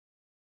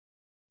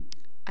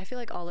I feel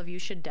like all of you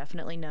should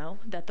definitely know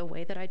that the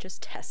way that I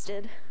just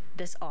tested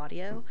this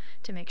audio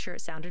to make sure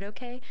it sounded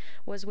okay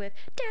was with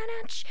dude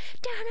looks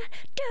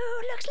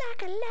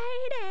like a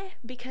lady,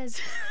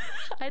 because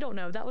I don't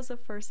know, that was the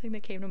first thing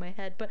that came to my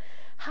head. But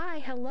hi,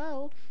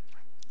 hello.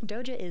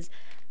 Doja is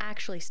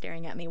actually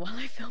staring at me while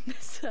I film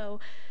this,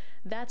 so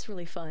that's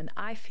really fun.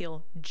 I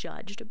feel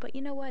judged, but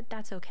you know what?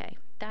 That's okay.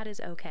 That is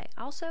okay.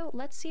 Also,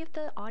 let's see if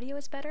the audio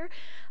is better.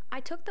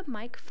 I took the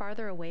mic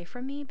farther away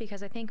from me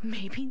because I think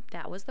maybe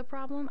that was the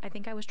problem. I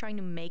think I was trying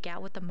to make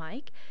out with the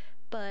mic,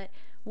 but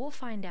we'll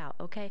find out,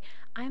 okay?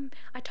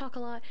 I talk a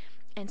lot,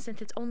 and since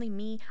it's only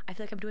me, I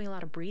feel like I'm doing a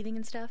lot of breathing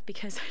and stuff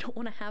because I don't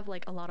want to have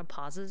like a lot of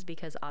pauses,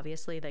 because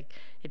obviously like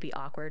it'd be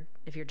awkward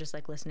if you're just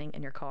like listening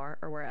in your car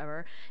or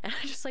wherever, and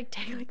I just like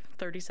take like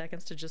 30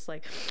 seconds to just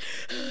like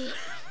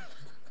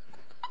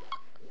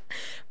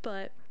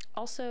but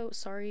also,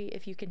 sorry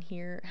if you can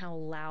hear how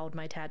loud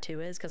my tattoo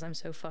is, because I'm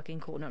so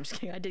fucking cool. No, I'm just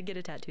kidding. I did get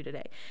a tattoo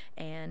today,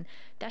 and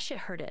that shit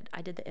hurted.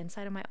 I did the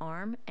inside of my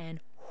arm, and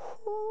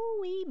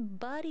hooey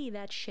buddy,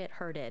 that shit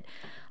hurted.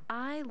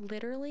 I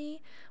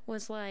literally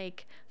was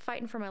like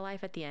fighting for my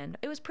life at the end.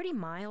 It was pretty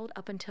mild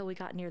up until we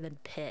got near the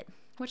pit,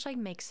 which like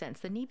makes sense.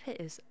 The knee pit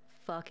is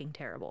fucking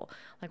terrible.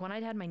 Like when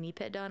I had my knee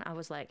pit done, I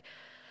was like,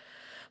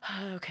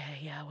 okay,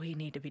 yeah, we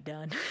need to be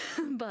done.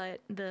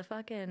 But the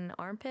fucking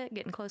armpit,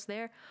 getting close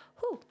there,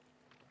 whew,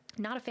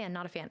 not a fan,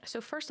 not a fan.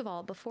 So first of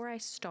all, before I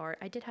start,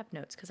 I did have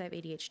notes because I have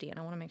ADHD and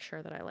I want to make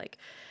sure that I like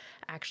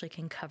actually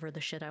can cover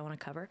the shit I want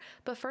to cover.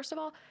 But first of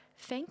all,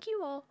 thank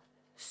you all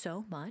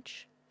so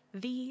much.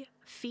 The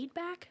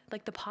feedback,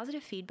 like the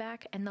positive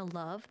feedback and the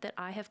love that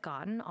I have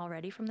gotten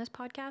already from this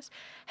podcast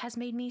has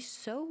made me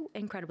so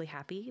incredibly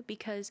happy,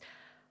 because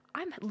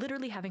I'm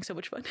literally having so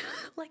much fun.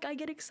 Like I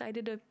get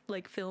excited to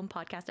like film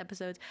podcast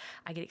episodes.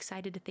 I get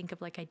excited to think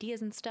of like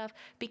ideas and stuff,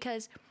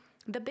 because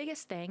the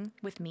biggest thing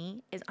with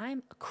me is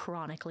I'm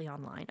chronically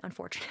online,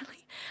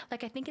 unfortunately.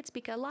 Like I think it's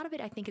because a lot of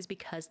it I think is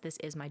because this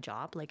is my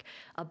job. Like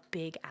a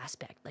big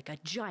aspect, like a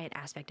giant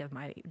aspect of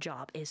my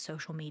job is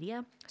social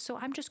media. So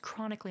I'm just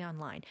chronically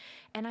online,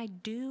 and I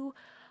do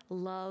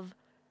love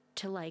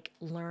to like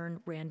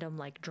learn random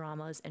like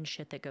dramas and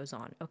shit that goes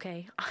on,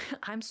 okay?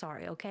 I'm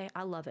sorry, okay?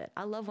 I love it.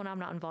 I love when I'm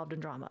not involved in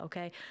drama,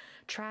 okay?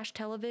 Trash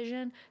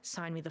television,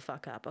 sign me the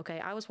fuck up, okay?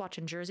 I was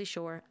watching Jersey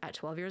Shore at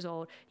 12 years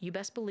old. You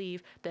best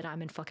believe that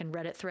I'm in fucking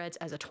Reddit threads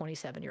as a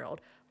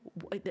 27-year-old.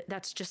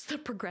 That's just the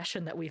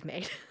progression that we've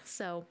made.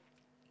 So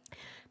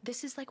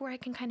this is like where I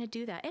can kind of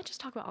do that and just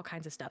talk about all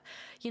kinds of stuff.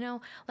 You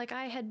know, like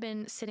I had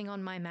been sitting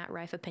on my Matt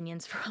Rife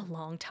opinions for a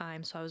long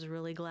time, so I was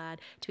really glad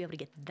to be able to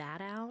get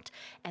that out.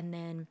 And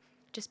then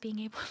just being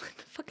able to,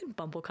 the fucking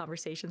Bumble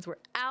conversations were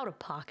out of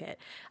pocket.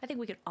 I think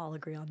we could all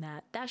agree on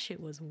that. That shit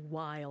was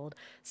wild.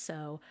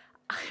 So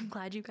I'm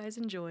glad you guys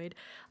enjoyed.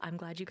 I'm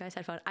glad you guys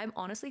had fun. I'm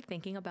honestly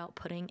thinking about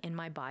putting in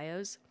my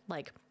bios,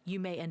 like, you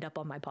may end up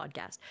on my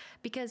podcast,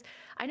 because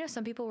I know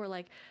some people were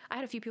like, I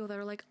had a few people that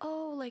were like,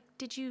 oh, like,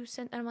 did you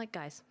send, and I'm like,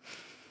 guys,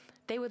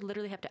 they would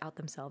literally have to out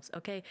themselves.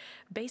 Okay.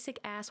 Basic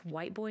ass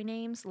white boy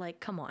names. Like,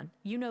 come on,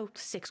 you know,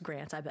 6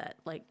 Grants, I bet.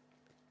 Like,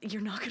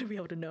 you're not going to be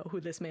able to know who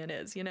this man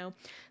is, you know?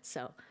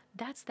 So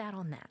that's that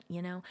on that,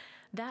 you know?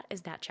 That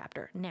is that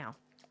chapter. Now,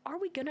 are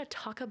we going to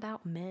talk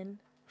about men?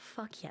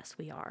 Fuck yes,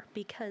 we are,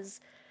 because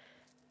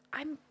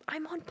I'm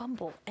on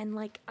Bumble, and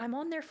like I'm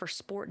on there for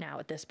sport now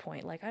at this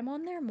point. Like I'm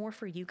on there more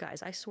for you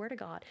guys, I swear to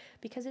God,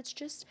 because it's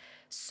just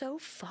so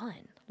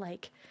fun.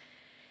 Like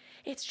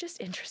it's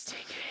just interesting.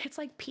 It's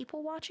like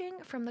people watching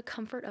from the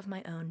comfort of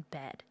my own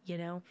bed, you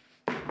know?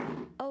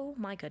 Oh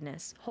my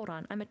goodness. Hold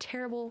on. I'm a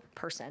terrible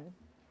person.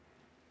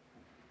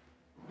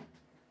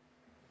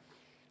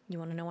 You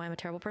want to know why I'm a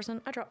terrible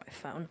person? I dropped my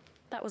phone.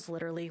 That was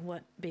literally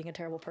what being a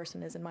terrible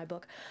person is in my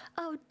book.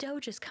 Oh,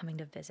 Doja's coming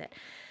to visit.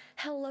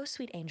 Hello,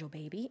 sweet angel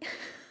baby.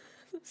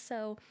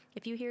 So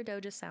if you hear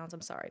Doja's sounds, I'm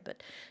sorry,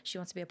 but she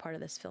wants to be a part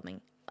of this filming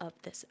of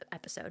this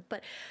episode.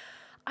 But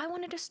I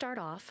wanted to start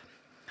off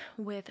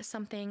with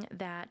something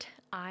that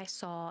I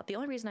saw. The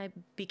only reason I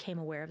became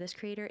aware of this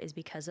creator is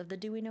because of the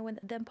Do We Know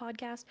Them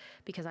podcast,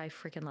 because I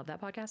freaking love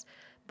that podcast.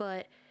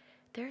 But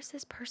there's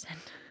this person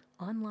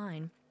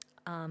online.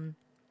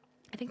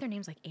 I think their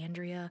name's like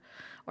Andrea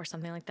or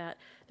something like that.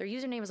 Their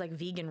username is like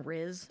Vegan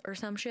Riz or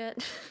some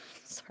shit.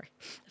 Sorry,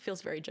 it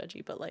feels very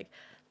judgy, but like,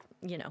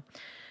 you know.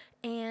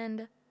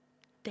 And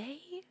they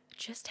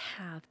just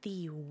have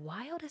the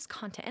wildest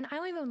content. And I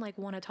don't even like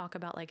want to talk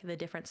about like the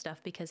different stuff,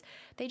 because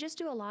they just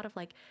do a lot of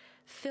like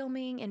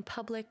filming in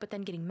public, but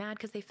then getting mad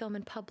because they film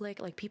in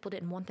public. Like people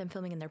didn't want them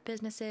filming in their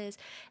businesses.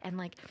 And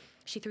like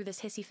she threw this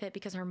hissy fit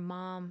because her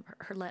mom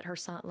let her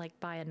son like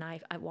buy a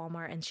knife at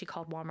Walmart, and she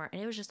called Walmart,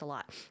 and it was just a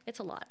lot. It's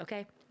a lot.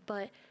 Okay.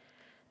 But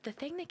the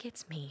thing that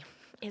gets me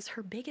is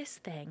her biggest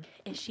thing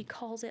is she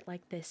calls it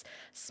like this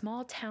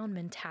small town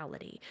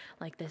mentality.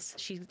 Like this,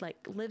 she like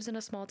lives in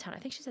a small town. I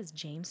think she says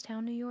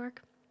Jamestown, New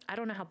York. I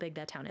don't know how big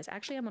that town is.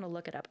 Actually, I'm going to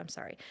look it up. I'm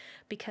sorry,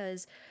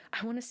 because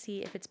I want to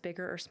see if it's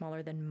bigger or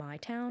smaller than my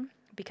town,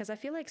 because I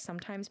feel like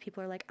sometimes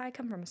people are like, I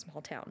come from a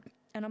small town,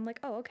 and I'm like,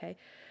 oh, okay.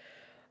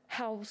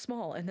 how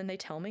small? And then they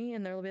tell me,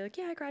 and they'll be like,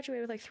 yeah, I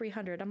graduated with like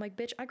 300. I'm like,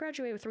 bitch, I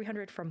graduated with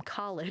 300 from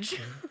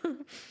college.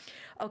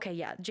 Okay,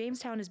 yeah,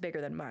 Jamestown is bigger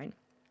than mine.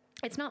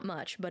 It's not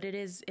much, but it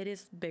is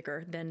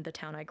bigger than the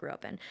town I grew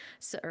up in.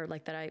 So, or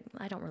like that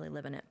I don't really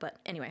live in it, but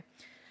anyway.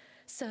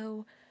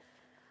 So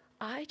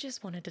I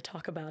just wanted to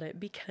talk about it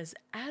because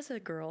as a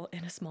girl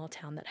in a small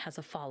town that has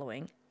a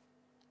following,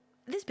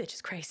 this bitch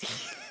is crazy.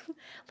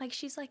 Like,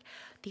 she's like,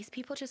 these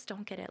people just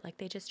don't get it. Like,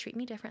 they just treat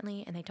me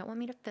differently and they don't want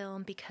me to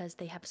film because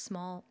they have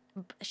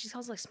she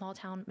calls it like small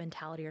town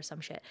mentality or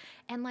some shit.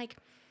 And like,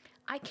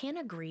 I can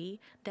agree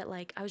that,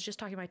 like, I was just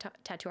talking to my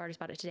tattoo artist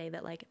about it today,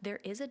 that like there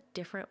is a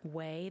different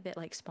way that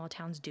like small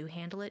towns do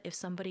handle it if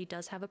somebody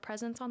does have a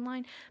presence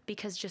online,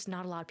 because just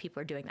not a lot of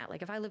people are doing that.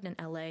 Like, if I lived in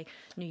LA,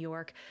 New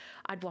York,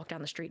 I'd walk down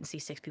the street and see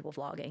 6 people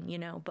vlogging, you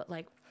know, but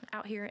like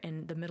out here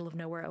in the middle of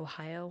nowhere,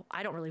 Ohio,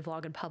 I don't really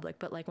vlog in public,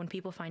 but like when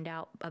people find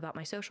out about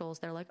my socials,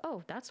 they're like,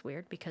 oh, that's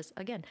weird, because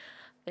again,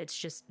 it's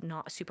just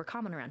not super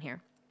common around here.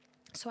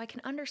 So I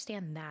can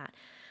understand that.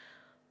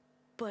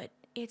 But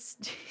it's,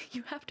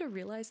 you have to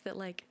realize that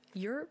like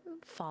your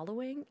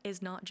following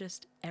is not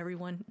just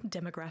everyone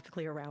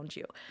demographically around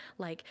you.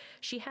 Like,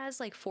 she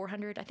has like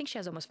 400, I think she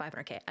has almost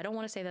 500K. I don't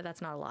want to say that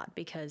that's not a lot,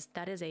 because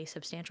that is a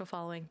substantial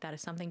following. That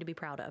is something to be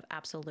proud of.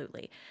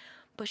 Absolutely.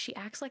 But she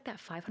acts like that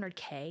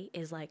 500K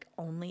is like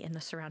only in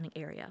the surrounding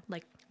area.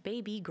 Like,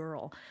 baby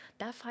girl,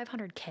 that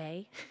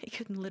 500K, it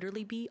could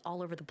literally be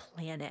all over the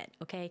planet.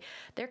 Okay.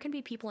 There can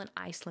be people in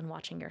Iceland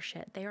watching your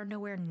shit. They are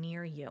nowhere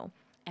near you.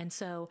 And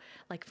so,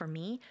 like, for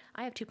me,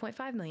 I have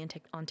 2.5 million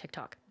on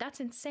TikTok. That's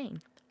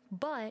insane.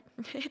 But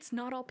it's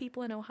not all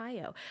people in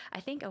Ohio. I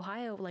think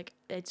Ohio, like,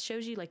 it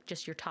shows you like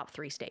just your top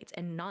 3 states,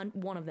 and not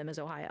one of them is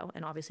Ohio.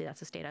 And obviously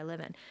that's the state I live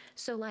in.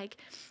 So like,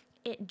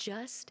 it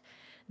just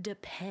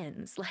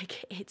depends.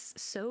 Like, it's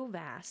so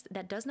vast.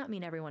 That does not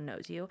mean everyone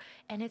knows you.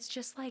 And it's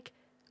just like,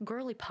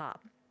 girly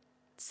pop,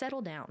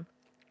 settle down.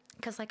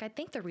 Because, like, I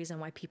think the reason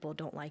why people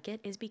don't like it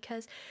is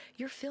because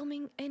you're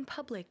filming in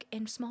public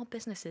in small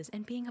businesses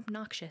and being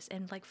obnoxious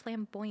and, like,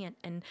 flamboyant.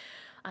 And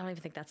I don't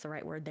even think that's the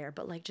right word there.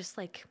 But, like, just,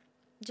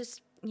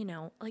 you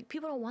know, like,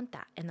 people don't want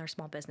that in their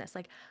small business.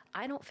 Like,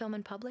 I don't film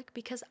in public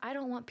because I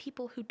don't want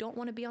people who don't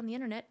want to be on the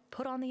internet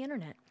put on the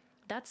internet.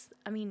 That's,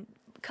 I mean,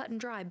 cut and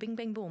dry, bing,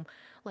 bang, boom.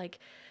 Like,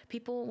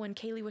 people, when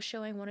Kaylee was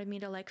showing, wanted me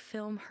to like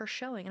film her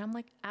showing. And I'm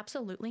like,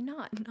 absolutely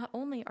not. Not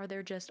only are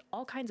there just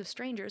all kinds of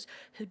strangers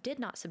who did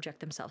not subject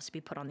themselves to be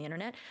put on the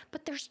internet,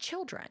 but there's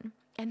children.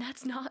 And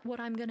that's not what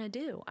I'm going to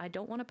do. I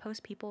don't want to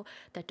post people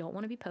that don't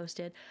want to be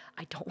posted.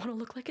 I don't want to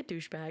look like a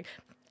douchebag.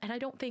 And I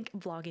don't think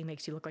vlogging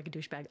makes you look like a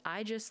douchebag.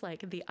 I just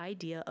like the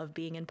idea of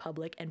being in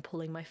public and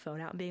pulling my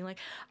phone out and being like,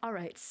 all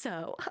right,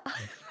 so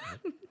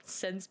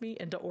sends me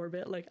into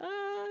orbit. Like,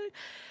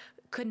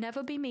 could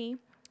never be me.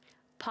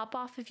 Pop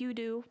off if you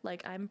do.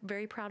 Like, I'm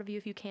very proud of you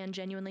if you can,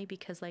 genuinely,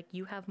 because like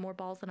you have more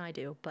balls than I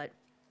do, but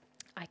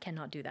I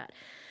cannot do that.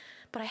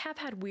 But I have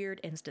had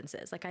weird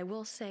instances. Like, I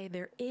will say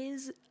there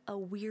is a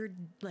weird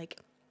like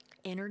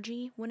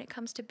energy when it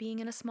comes to being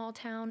in a small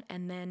town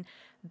and then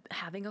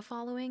having a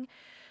following.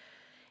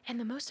 And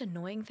the most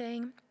annoying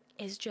thing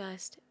is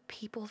just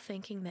people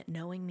thinking that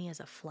knowing me is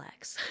a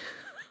flex.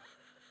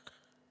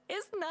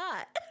 It's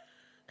not.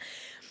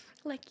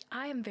 Like,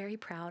 I am very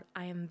proud.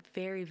 I am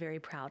very, very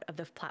proud of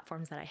the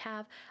platforms that I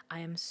have. I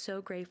am so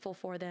grateful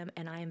for them,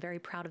 and I am very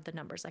proud of the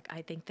numbers. Like,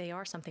 I think they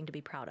are something to be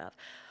proud of.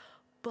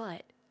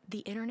 But the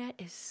internet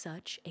is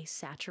such a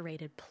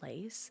saturated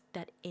place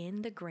that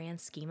in the grand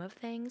scheme of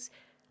things,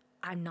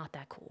 I'm not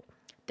that cool.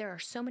 There are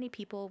so many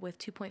people with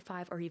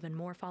 2.5 or even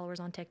more followers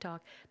on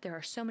TikTok. There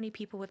are so many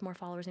people with more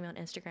followers than me on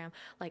Instagram.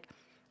 Like,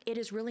 it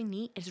is really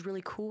neat. It's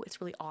really cool.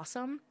 It's really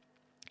awesome.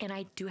 And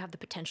I do have the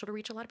potential to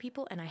reach a lot of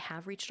people, and I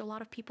have reached a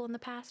lot of people in the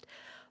past.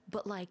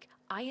 But like,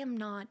 I am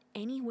not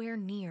anywhere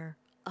near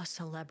a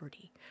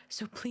celebrity.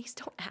 So please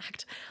don't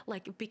act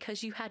like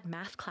because you had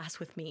math class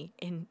with me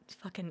in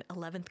fucking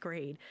 11th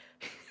grade,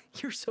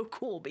 you're so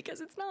cool,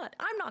 because it's not.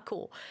 I'm not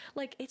cool.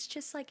 Like, it's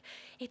just like,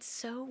 it's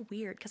so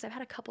weird because I've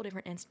had a couple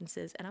different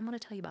instances, and I'm going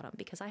to tell you about them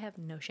because I have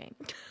no shame.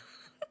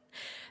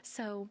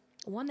 So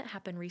one that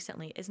happened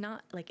recently is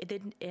not like,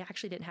 it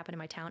actually didn't happen in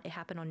my town. It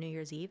happened on New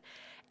Year's Eve.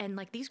 And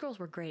like, these girls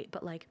were great,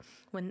 but like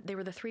when they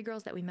were the 3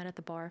 girls that we met at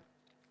the bar,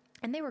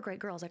 and they were great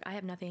girls. Like, I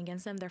have nothing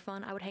against them. They're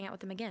fun. I would hang out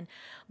with them again.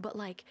 But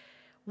like,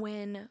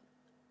 when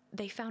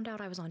they found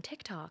out I was on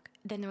TikTok,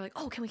 then they're like,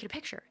 oh, can we get a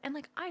picture? And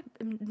like, I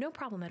no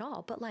problem at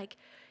all. But like,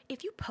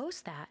 if you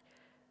post that,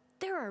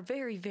 there are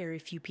very, very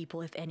few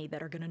people, if any,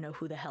 that are going to know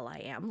who the hell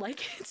I am.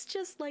 Like, it's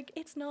just like,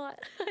 it's not,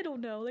 I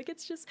don't know. Like,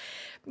 it's just,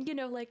 you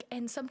know, like,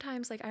 and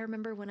sometimes like, I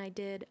remember when I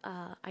did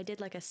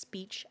like a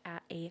speech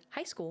at a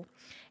high school,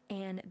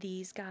 and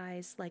these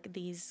guys, like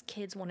these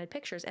kids wanted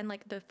pictures. And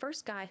like the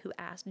first guy who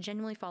asked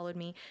genuinely followed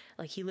me.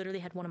 Like, he literally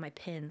had one of my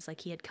pins.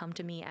 Like, he had come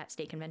to me at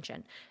state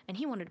convention and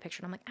he wanted a picture.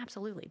 And I'm like,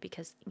 absolutely.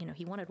 Because, you know,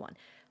 he wanted one.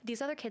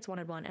 These other kids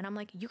wanted one. And I'm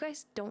like, you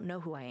guys don't know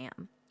who I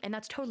am. And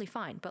that's totally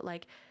fine. But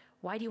like,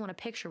 why do you want a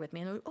picture with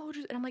me? And they're like, oh,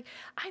 and I'm like,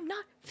 I'm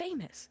not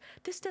famous.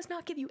 This does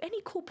not give you any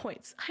cool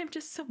points. I'm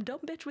just some dumb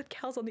bitch with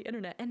cows on the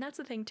internet. And that's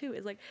the thing too,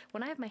 is like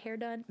when I have my hair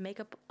done,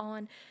 makeup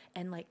on,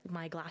 and like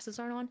my glasses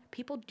aren't on,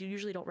 people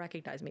usually don't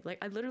recognize me. Like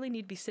I literally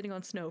need to be sitting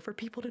on snow for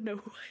people to know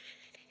who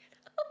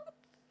I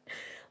am.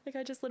 Like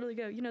I just literally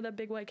go, you know that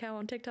big white cow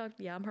on TikTok?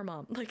 Yeah, I'm her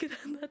mom. Like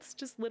that's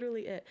just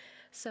literally it.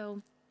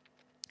 So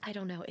I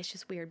don't know. It's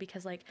just weird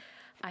because like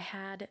I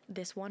had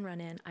this one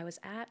run in. I was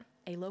at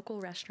a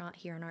local restaurant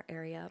here in our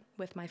area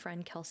with my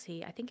friend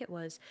Kelsey. I think it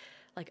was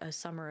like a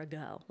summer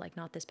ago, like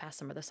not this past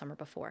summer, the summer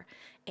before.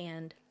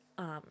 And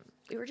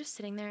we were just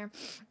sitting there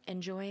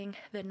enjoying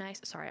the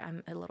nice, sorry,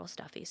 I'm a little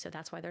stuffy. So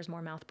that's why there's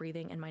more mouth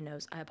breathing in my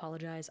nose. I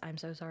apologize. I'm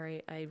so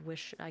sorry. I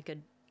wish I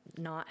could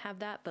not have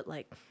that, but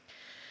like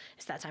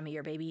it's that time of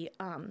year, baby.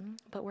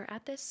 But we're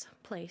at this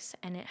place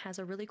and it has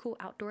a really cool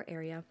outdoor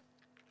area.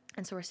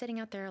 And so we're sitting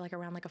out there like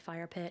around like a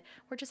fire pit.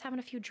 We're just having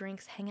a few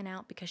drinks, hanging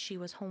out because she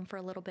was home for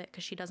a little bit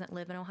because she doesn't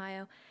live in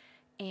Ohio.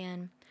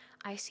 And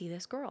I see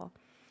this girl.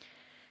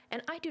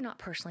 And I do not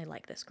personally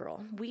like this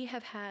girl. We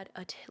have had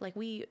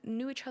we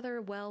knew each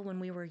other well when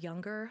we were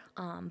younger.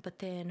 But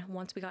then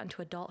once we got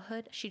into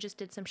adulthood, she just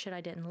did some shit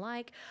I didn't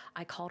like.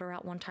 I called her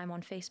out one time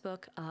on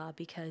Facebook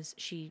because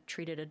she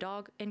treated a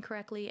dog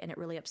incorrectly and it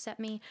really upset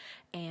me.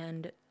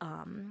 And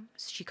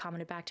she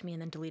commented back to me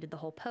and then deleted the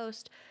whole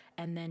post.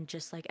 And then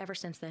just like ever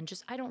since then,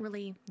 just I don't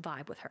really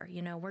vibe with her.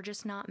 You know, we're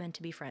just not meant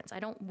to be friends. I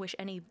don't wish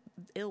any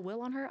ill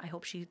will on her. I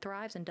hope she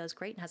thrives and does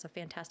great and has a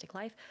fantastic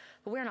life.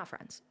 But we're not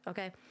friends,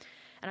 okay?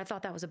 And I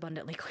thought that was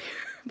abundantly clear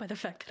by the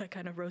fact that I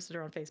kind of roasted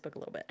her on Facebook a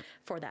little bit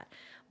for that.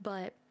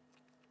 But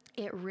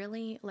it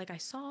really, like I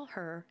saw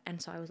her and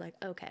so I was like,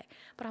 okay.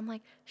 But I'm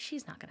like,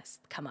 she's not going to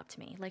come up to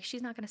me. Like,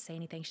 she's not going to say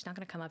anything. She's not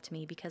going to come up to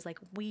me because like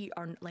we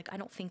are like, I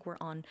don't think we're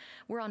on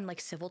like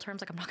civil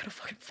terms. Like I'm not going to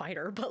fucking fight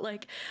her. But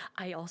like,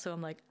 I also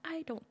am like,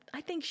 I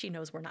think she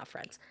knows we're not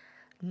friends.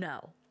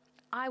 No.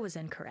 I was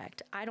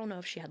incorrect. I don't know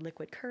if she had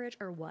liquid courage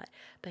or what,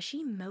 but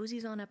she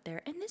moseys on up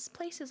there. And this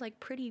place is like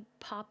pretty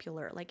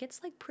popular. Like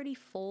it's like pretty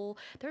full.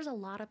 There's a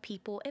lot of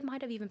people. It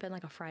might have even been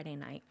like a Friday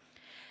night.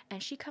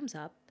 And she comes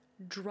up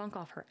drunk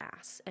off her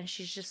ass. And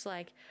she's just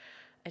like,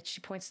 and she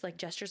points like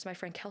gestures to my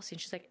friend Kelsey.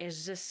 And she's like,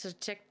 is this a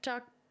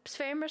TikTok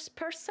famous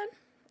person?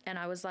 And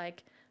I was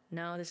like,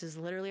 no, this is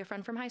literally a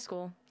friend from high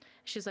school.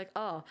 She's like,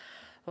 oh,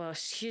 well,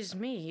 excuse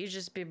me, you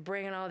just be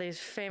bringing all these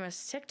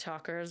famous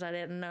TikTokers. I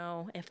didn't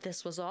know if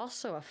this was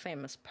also a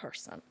famous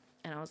person.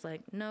 And I was like,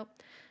 nope,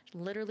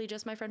 literally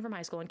just my friend from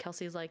high school. And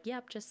Kelsey's like,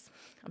 yep,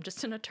 I'm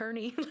just an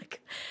attorney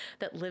like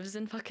that lives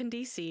in fucking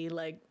DC,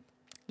 like,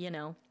 you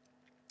know.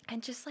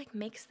 And just like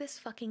makes this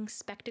fucking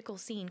spectacle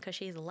scene because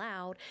she's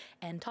loud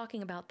and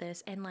talking about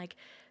this and like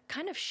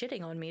kind of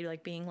shitting on me,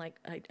 like being like,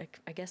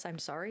 I guess I'm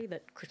sorry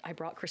that I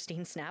brought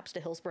Christine Snaps to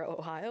Hillsboro,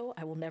 Ohio.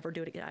 I will never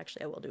do it again.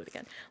 Actually, I will do it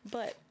again.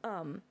 But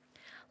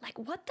like,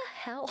 what the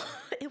hell?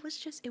 It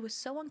was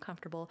so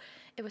uncomfortable.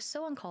 It was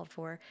so uncalled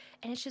for.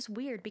 And it's just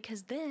weird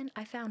because then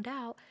I found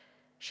out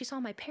she saw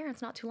my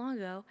parents not too long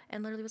ago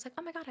and literally was like,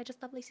 oh my God, I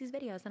just love Lacey's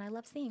videos and I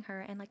love seeing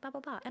her and like blah,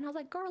 blah, blah. And I was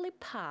like, girly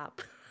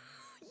pop.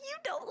 You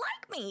don't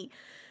like me.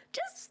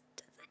 Just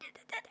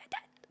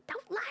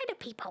don't lie to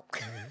people.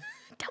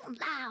 Don't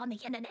lie on the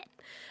internet.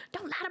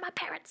 Don't lie to my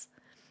parents.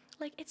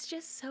 Like, it's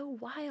just so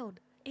wild.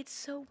 It's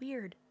so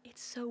weird.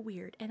 It's so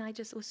weird. And I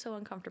just was so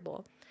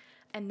uncomfortable.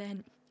 And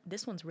then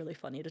this one's really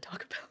funny to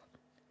talk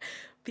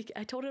about.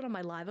 I told it on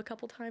my live a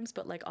couple times,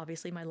 but like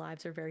obviously my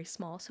lives are very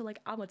small. So like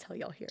I'm gonna tell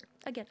y'all here.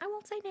 Again, I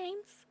won't say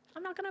names.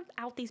 I'm not gonna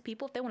out these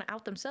people. If they want to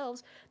out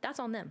themselves, that's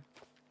on them.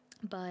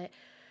 But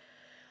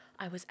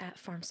I was at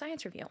Farm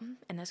Science Review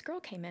and this girl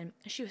came in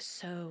and she was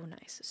so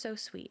nice, so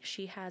sweet.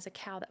 She has a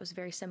cow that was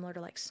very similar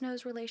to like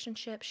Snow's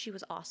relationship. She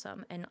was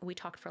awesome. And we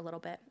talked for a little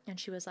bit and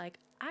she was like,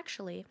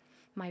 actually,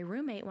 my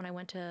roommate when I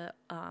went to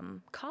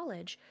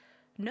college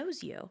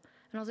knows you.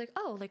 And I was like,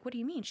 oh, like, what do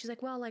you mean? She's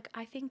like, well, like,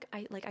 I think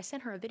I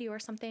sent her a video or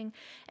something.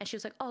 And she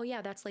was like, oh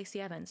yeah, that's Lacey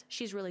Evans.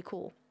 She's really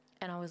cool.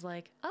 And I was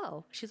like,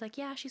 oh, she's like,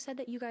 yeah, she said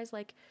that you guys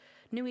like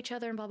knew each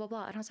other and blah, blah,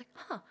 blah. And I was like,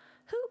 huh,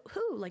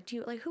 who, like,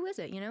 who is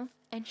it, you know?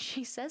 And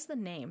she says the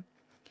name.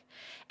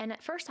 And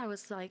at first I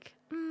was like,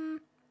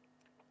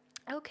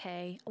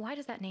 okay, why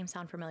does that name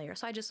sound familiar?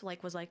 So I just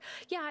like, was like,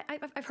 yeah,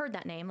 I've heard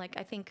that name. Like,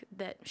 I think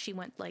that she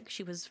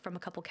was from a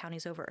couple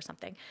counties over or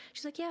something.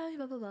 She's like, yeah,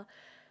 blah, blah, blah.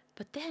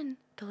 But then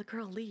the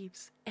girl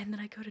leaves and then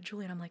I go to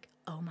Julie and I'm like,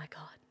 oh my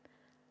God,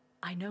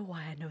 I know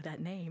why I know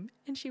that name.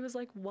 And she was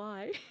like,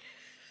 why?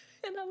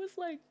 And I was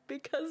like,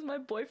 because my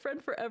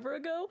boyfriend forever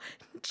ago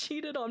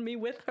cheated on me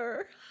with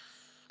her.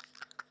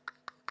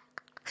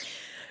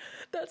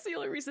 That's the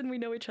only reason we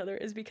know each other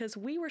is because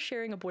we were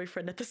sharing a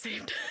boyfriend at the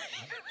same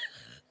time.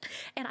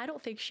 And I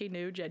don't think she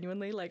knew,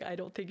 genuinely. Like, I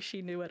don't think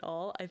she knew at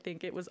all. I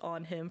think it was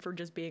on him for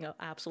just being an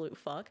absolute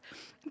fuck.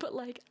 But,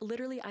 like,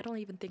 literally, I don't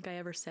even think I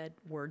ever said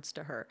words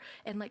to her.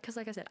 And, like, because,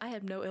 like I said, I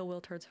had no ill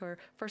will towards her.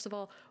 First of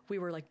all, we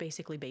were, like,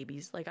 basically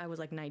babies. Like, I was,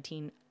 like,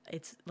 19.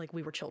 It's, like,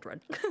 we were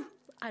children.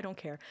 I don't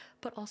care.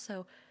 But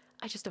also,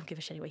 I just don't give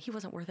a shit anyway. He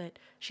wasn't worth it.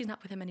 She's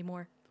not with him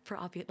anymore. for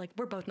obvious, like,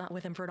 we're both not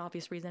with him for an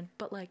obvious reason,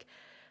 but like,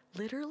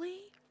 literally,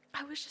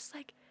 I was just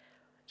like,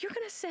 you're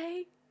gonna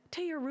say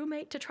to your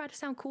roommate to try to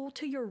sound cool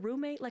to your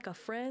roommate, like a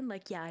friend,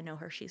 like, yeah, I know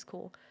her, she's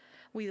cool.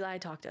 I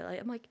talked to her,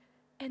 I'm like,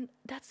 and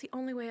that's the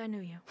only way I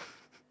knew you.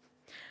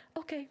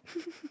 Okay.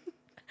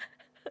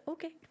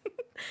 Okay.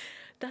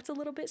 That's a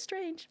little bit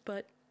strange,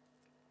 but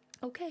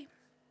okay.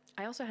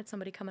 I also had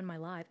somebody come in my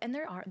live, and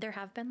there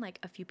have been like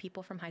a few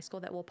people from high school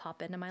that will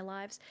pop into my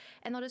lives,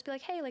 and they'll just be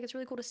like, hey, like, it's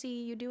really cool to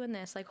see you doing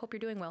this, like, hope you're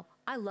doing well.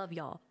 I love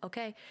y'all.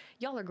 Okay,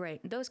 y'all are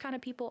great. Those kind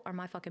of people are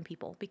my fucking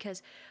people,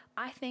 because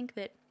I think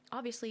that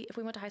obviously if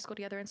we went to high school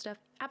together and stuff,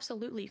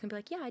 absolutely you can be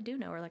like, yeah, I do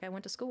know her, like, I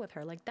went to school with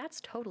her, like, that's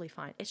totally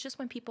fine. It's just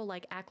when people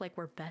like act like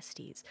we're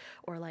besties,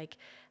 or like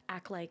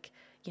act like,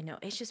 you know,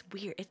 it's just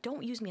weird.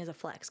 Don't use me as a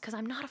flex, because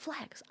I'm not a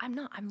flex.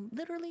 I'm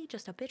literally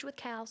just a bitch with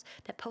cows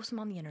that posts them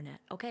on the internet.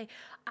 Okay,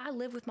 I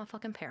live with my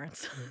fucking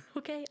parents.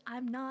 Okay,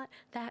 I'm not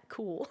that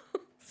cool.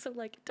 So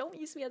like, don't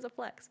use me as a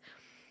flex.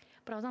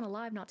 But I was on a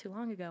live not too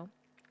long ago,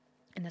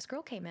 and this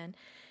girl came in,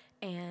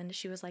 and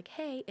she was like,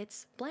 hey,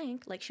 it's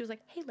blank. Like, she was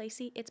like, hey,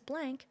 Lacey, it's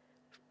blank.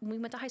 We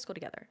went to high school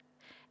together.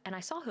 And I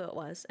saw who it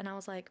was, and I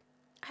was like,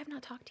 I have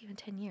not talked to you in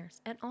 10 years.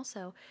 And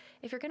also,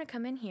 if you're going to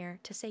come in here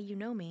to say you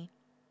know me,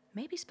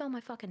 maybe spell my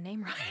fucking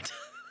name right.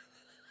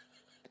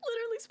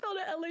 Literally spelled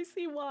it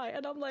Lacy.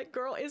 And I'm like,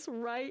 girl, it's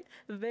right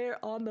there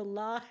on the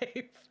live.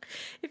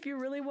 If you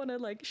really want to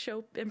like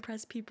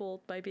impress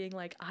people by being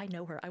like, I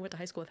know her, I went to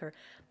high school with her,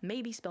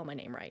 maybe spell my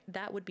name right.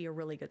 That would be a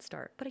really good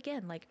start. But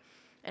again, like,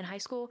 in high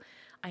school,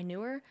 I knew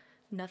her,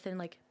 nothing,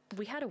 like,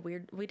 we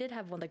did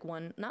have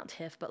one, not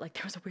tiff, but like,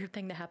 there was a weird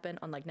thing that happened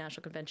on like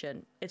National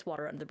Convention. It's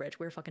water under the bridge.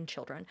 We were fucking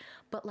children.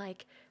 But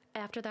like,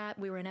 after that,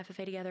 we were in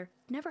FFA together.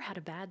 Never had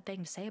a bad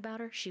thing to say about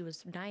her. She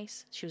was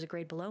nice. She was a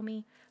grade below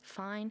me.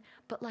 Fine.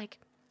 But like,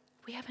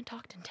 we haven't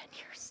talked in 10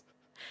 years.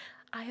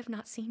 I have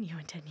not seen you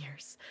in 10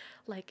 years.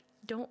 Like,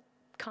 don't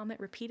comment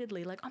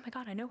repeatedly like, oh my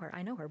God, I know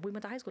her. We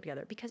went to high school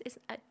together, because it's,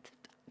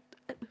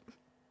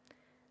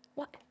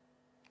 what?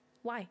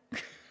 Why?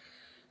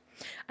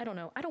 I don't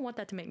know. I don't want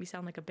that to make me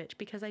sound like a bitch,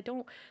 because I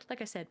don't,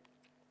 like I said,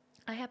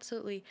 I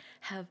absolutely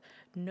have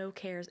no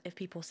cares if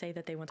people say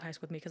that they went to high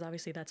school with me, because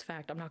obviously that's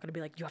fact. I'm not going to be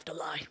like, you have to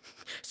lie.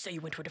 Say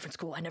you went to a different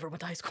school. I never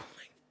went to high school.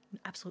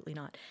 Absolutely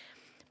not.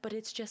 But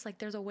it's just like,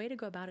 there's a way to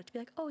go about it to be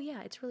like, oh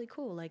yeah, it's really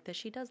cool, like, that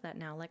she does that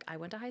now. Like, I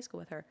went to high school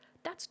with her.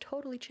 That's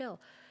totally chill.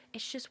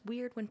 It's just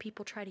weird when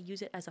people try to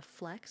use it as a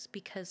flex,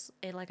 because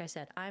like I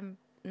said, I'm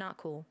not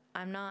cool.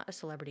 I'm not a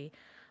celebrity.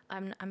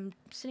 I'm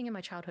sitting in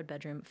my childhood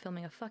bedroom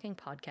filming a fucking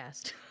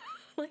podcast.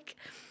 Like,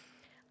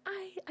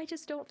 I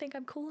just don't think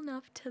I'm cool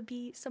enough to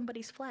be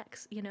somebody's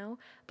flex, you know?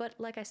 But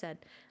like I said,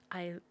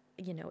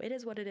 you know, it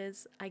is what it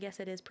is. I guess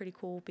it is pretty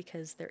cool,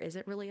 because there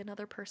isn't really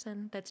another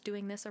person that's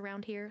doing this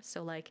around here.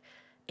 So like,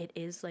 it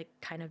is like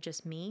kind of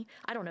just me.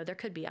 I don't know. There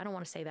could be, I don't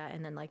want to say that.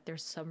 And then like,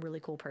 there's some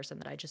really cool person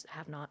that I just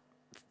have not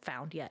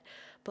found yet.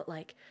 But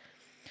like,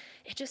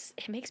 it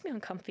makes me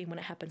uncomfy when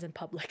it happens in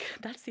public.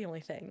 That's the only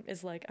thing,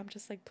 is like, I'm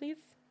just like, please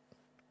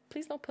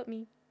don't put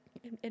me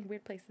in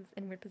weird places,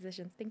 in weird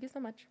positions. Thank you so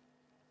much.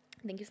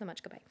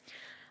 Goodbye.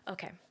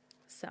 Okay.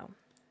 So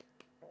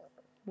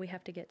we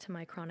have to get to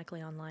my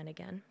chronically online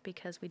again,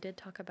 because we did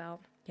talk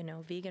about, you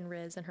know, vegan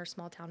Riz and her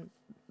small town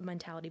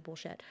mentality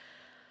bullshit.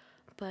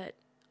 But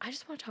I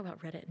just want to talk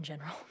about Reddit in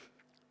general,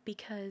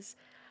 because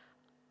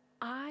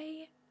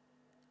I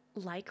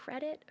like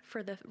Reddit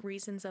for the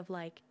reasons of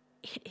like,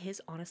 it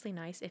is honestly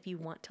nice if you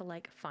want to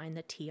like find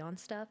the tea on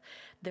stuff.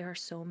 There are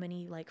so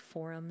many like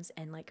forums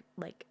and like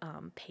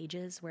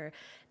pages where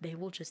they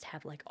will just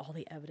have like all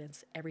the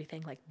evidence,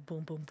 everything, like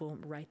boom, boom,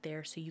 boom right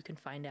there, so you can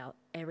find out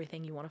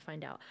everything you want to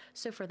find out.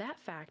 So for that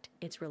fact,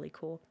 it's really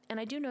cool. And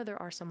I do know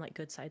there are some like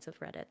good sides of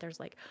Reddit. There's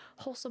like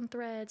wholesome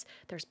threads,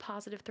 there's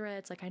positive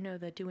threads. Like, I know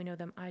that Do We Know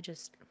Them, I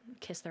just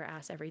kiss their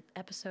ass every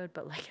episode,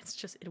 but like, it's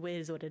just, it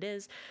is what it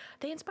is.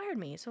 They inspired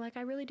me, so like,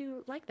 I really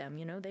do like them,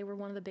 you know. They were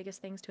one of the biggest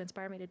things to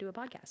inspire me to do a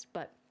podcast.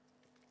 But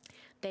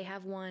they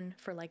have one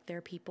for like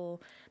their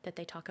people that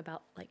they talk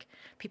about, like,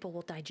 people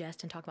will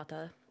digest and talk about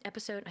the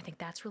episode. I think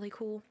that's really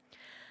cool.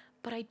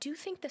 But I do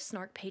think the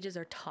snark pages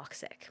are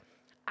toxic.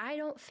 I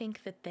don't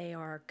think that they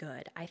are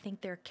good. I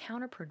think they're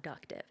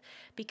counterproductive,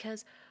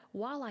 because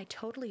while I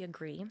totally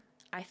agree,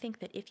 I think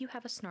that if you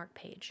have a snark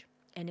page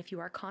and if you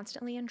are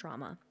constantly in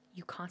drama,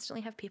 you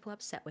constantly have people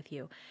upset with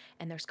you,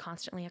 and there's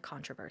constantly a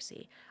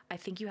controversy, I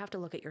think you have to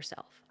look at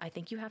yourself. I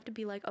think you have to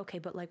be like, okay,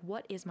 but like,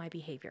 what is my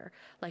behavior?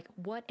 Like,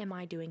 what am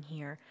I doing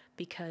here?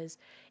 Because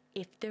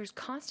if there's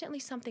constantly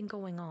something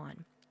going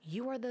on,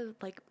 you are the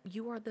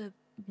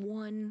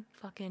one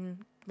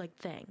fucking like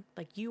thing.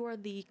 Like, you are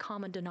the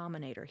common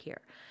denominator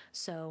here.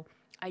 So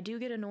I do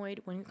get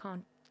annoyed when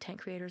content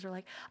creators are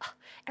like, oh,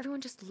 everyone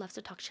just loves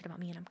to talk shit about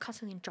me, and I'm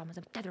constantly in dramas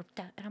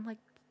and I'm like,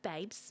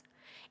 babes,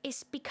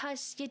 it's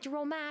because you're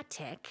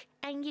dramatic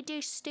and you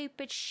do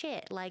stupid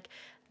shit. Like,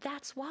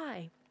 that's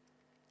why.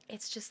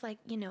 It's just like,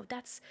 you know,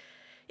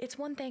 it's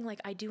one thing. Like,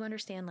 I do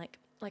understand,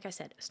 like I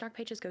said, snark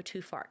pages go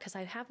too far, because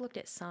I have looked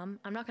at some.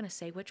 I'm not going to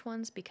say which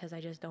ones, because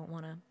I just don't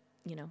want to,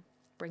 you know,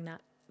 bring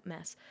that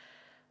mess.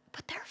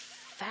 but they're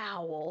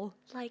foul.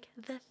 Like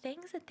the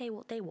things that they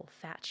will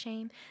fat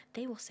shame,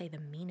 they will say the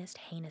meanest,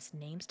 heinous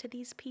names to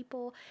these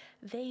people.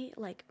 They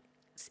like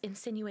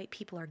insinuate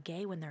people are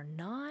gay when they're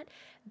not.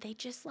 They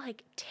just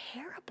like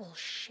terrible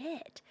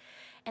shit.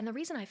 And the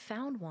reason I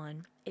found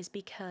one is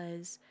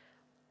because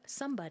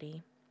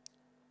somebody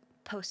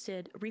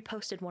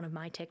reposted one of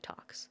my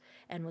TikToks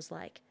and was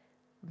like,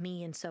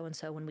 me and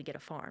so when we get a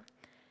farm.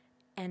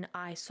 And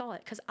I saw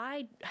it because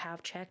I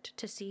have checked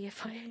to see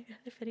if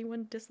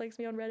anyone dislikes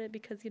me on Reddit,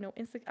 because, you know,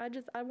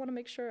 I want to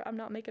make sure I'm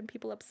not making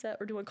people upset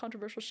or doing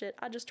controversial shit.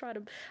 I just try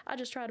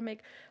to make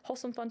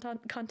wholesome fun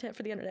content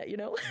for the internet, you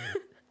know.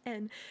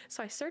 And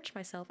so I searched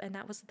myself, and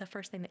that was the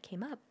first thing that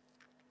came up,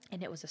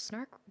 and it was a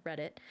snark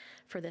Reddit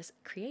for this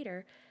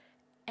creator.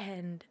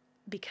 And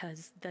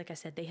because, like I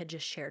said, they had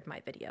just shared my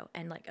video,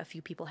 and like a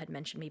few people had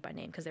mentioned me by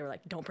name because they were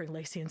like, don't bring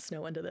Lacey and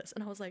Snow into this.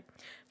 And I was like,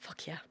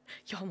 fuck yeah,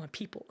 y'all my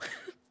people.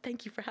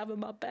 Thank you for having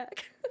my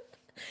back.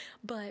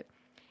 But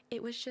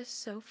it was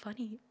just so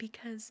funny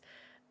because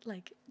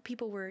like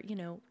people were, you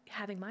know,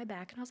 having my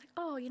back, and I was like,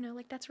 oh, you know,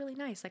 like that's really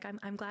nice. Like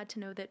I'm glad to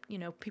know that, you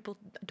know, people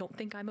don't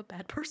think I'm a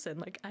bad person.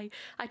 Like I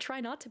try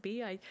not to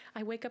be. I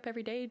wake up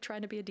every day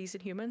trying to be a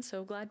decent human,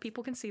 so glad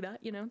people can see that,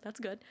 you know, that's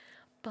good.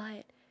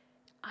 But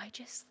I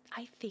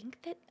think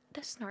that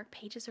the snark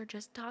pages are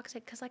just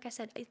toxic because, like I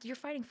said, you're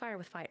fighting fire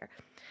with fire.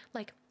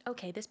 Like,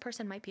 okay, this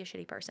person might be a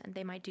shitty person.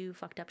 They might do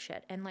fucked up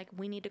shit. And, like,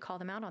 we need to call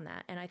them out on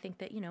that. And I think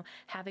that, you know,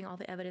 having all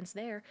the evidence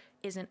there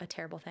isn't a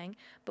terrible thing.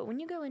 But when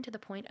you go into the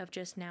point of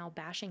just now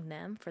bashing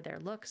them for their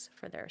looks,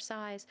 for their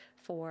size,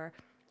 for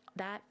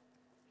that,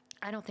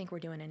 I don't think we're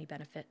doing any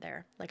benefit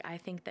there. Like, I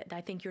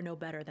think you're no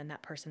better than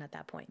that person at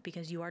that point,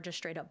 because you are just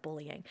straight up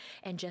bullying.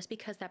 And just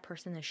because that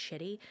person is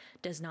shitty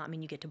does not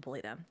mean you get to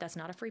bully them. That's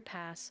not a free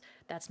pass.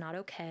 That's not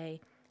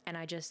okay. And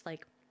I just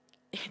like,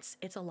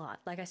 it's a lot.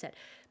 Like I said,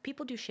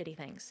 people do shitty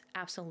things.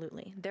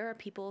 Absolutely. There are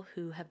people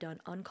who have done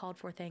uncalled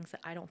for things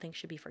that I don't think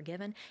should be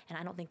forgiven, and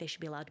I don't think they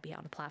should be allowed to be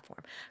on a platform.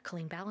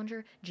 Colleen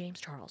Ballinger,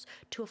 James Charles,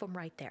 two of them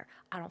right there.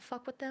 I don't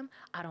fuck with them.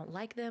 I don't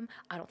like them.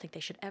 I don't think they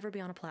should ever be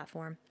on a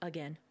platform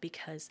again,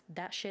 because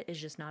that shit is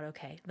just not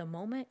okay. The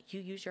moment you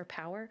use your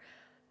power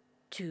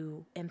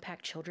to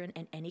impact children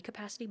in any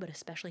capacity, but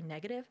especially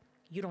negative,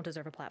 you don't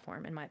deserve a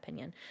platform, in my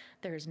opinion.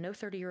 There is no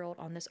 30-year-old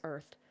on this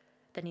earth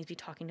that needs to be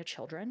talking to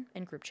children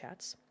in group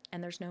chats.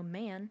 And there's no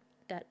man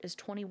that is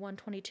 21,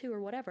 22 or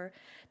whatever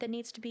that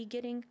needs to be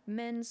getting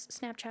men's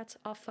Snapchats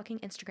off fucking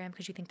Instagram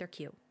because you think they're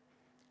cute.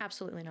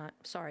 Absolutely not.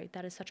 Sorry,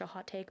 that is such a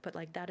hot take, but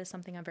like that is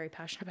something I'm very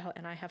passionate about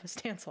and I have a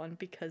stance on,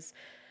 because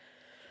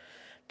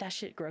that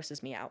shit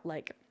grosses me out.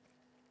 Like,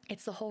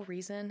 it's the whole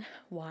reason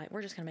why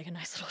we're going to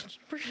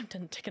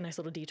take a nice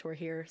little detour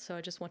here. So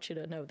I just want you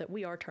to know that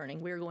we are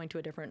going to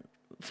a different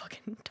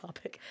fucking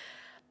topic.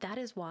 That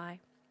is why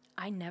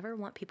I never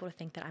want people to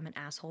think that I'm an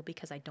asshole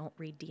because I don't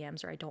read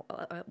DMs, or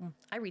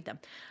I read them,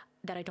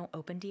 that I don't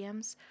open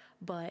DMs,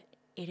 but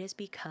it is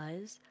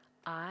because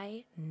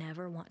I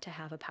never want to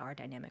have a power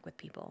dynamic with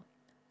people.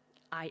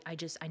 I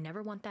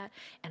never want that,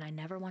 and I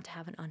never want to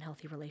have an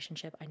unhealthy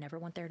relationship. I never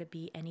want there to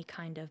be any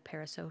kind of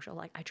parasocial.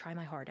 Like, I try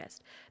my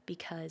hardest,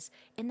 because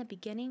in the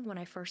beginning, when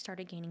I first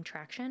started gaining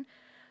traction,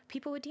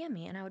 people would DM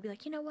me, and I would be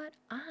like, you know what?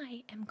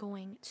 I am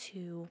going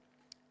to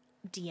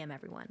DM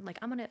everyone. Like,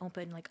 I'm going to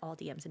open like all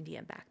DMs and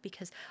DM back,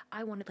 because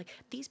I wanted, like,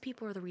 these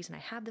people are the reason I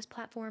have this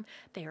platform.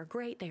 They are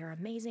great. They are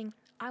amazing.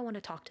 I want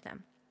to talk to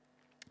them.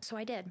 So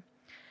I did.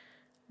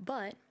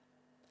 But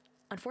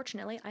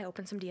unfortunately, I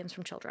opened some DMs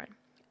from children,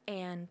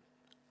 and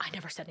I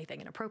never said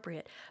anything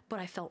inappropriate, but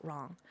I felt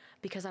wrong,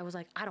 because I was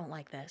like, I don't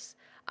like this.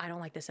 I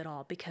don't like this at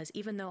all, because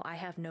even though I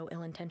have no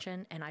ill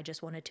intention and I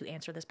just wanted to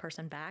answer this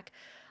person back,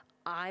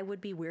 I would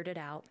be weirded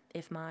out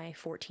if my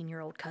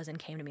 14-year-old cousin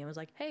came to me and was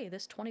like, hey,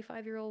 this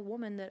 25-year-old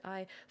woman that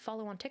I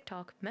follow on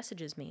TikTok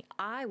messages me.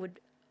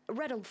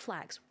 Red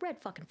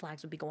fucking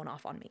flags would be going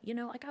off on me. You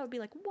know, like, I would be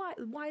like,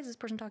 why is this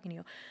person talking to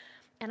you?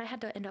 And I had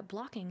to end up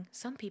blocking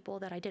some people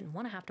that I didn't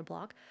want to have to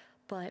block,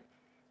 but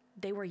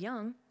they were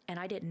young and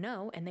I didn't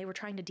know, and they were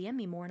trying to DM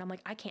me more, and I'm like,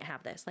 I can't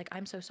have this. Like,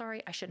 I'm so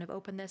sorry. I shouldn't have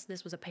opened this.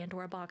 This was a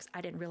Pandora box.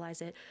 I didn't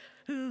realize it,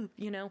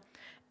 you know?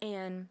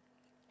 And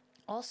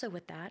also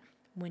with that,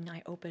 when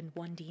I opened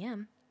one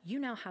DM, you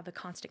now have a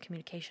constant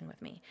communication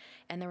with me.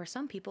 And there were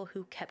some people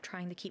who kept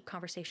trying to keep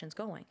conversations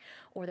going.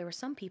 Or there were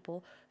some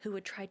people who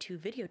would try to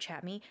video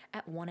chat me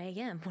at 1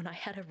 a.m. when I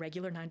had a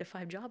regular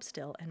 9-to-5 job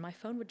still. And my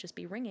phone would just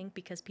be ringing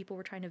because people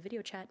were trying to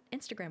video chat,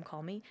 Instagram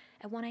call me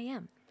at 1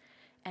 a.m.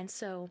 And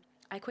so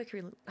I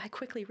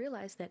quickly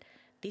realized that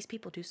these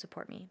people do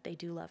support me. They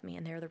do love me,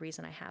 and they're the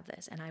reason I have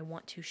this. And I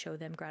want to show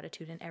them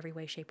gratitude in every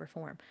way, shape, or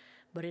form.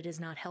 But it is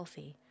not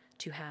healthy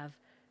to have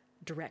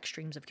direct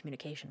streams of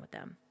communication with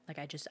them. Like,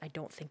 I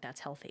don't think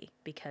that's healthy,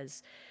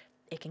 because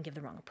it can give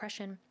the wrong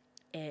impression.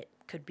 It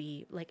could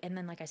be like, and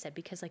then, like I said,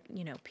 because, like,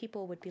 you know,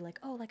 people would be like,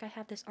 oh, like, I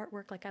have this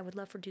artwork, like, I would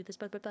love to do this,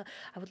 blah, blah, blah.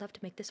 I would love to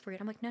make this for you.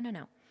 And I'm like,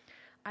 no.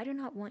 I do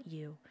not want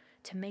you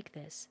to make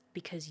this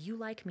because you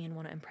like me and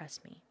want to impress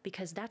me,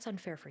 because that's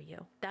unfair for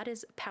you. That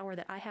is power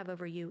that I have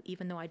over you,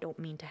 even though I don't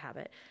mean to have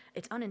it.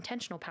 It's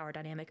unintentional power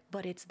dynamic,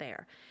 but it's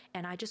there.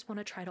 And I just want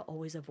to try to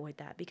always avoid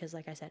that because,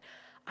 like I said,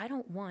 I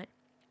don't want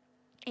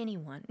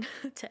anyone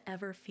to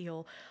ever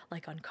feel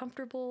like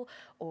uncomfortable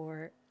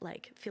or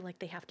like feel like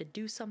they have to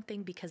do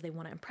something because they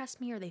want to impress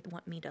me or they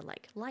want me to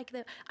like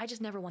them. I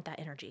just never want that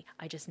energy.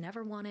 I just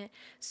never want it.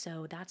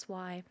 So that's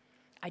why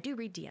I do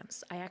read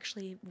DMs. I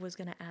actually was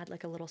going to add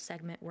like a little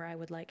segment where I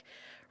would like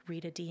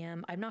read a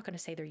DM. I'm not going to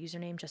say their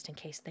username just in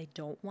case they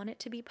don't want it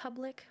to be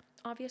public,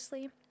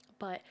 obviously.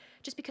 But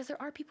just because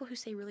there are people who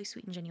say really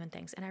sweet and genuine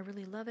things, and I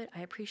really love it. I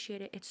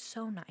appreciate it. It's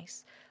so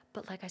nice.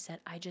 But like I said,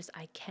 I just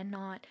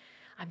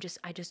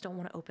don't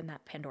want to open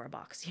that Pandora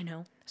box, you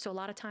know? So a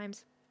lot of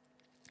times,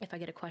 if I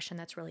get a question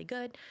that's really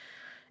good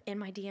in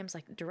my DMs,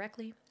 like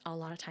directly, I'll a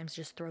lot of times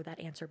just throw that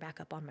answer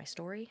back up on my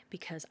story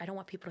because I don't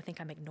want people to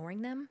think I'm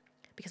ignoring them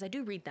because I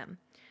do read them.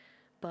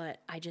 But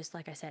I just,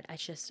 like I said,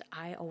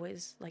 I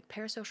always like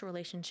parasocial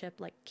relationship,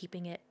 like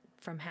keeping it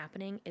from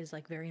happening is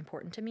like very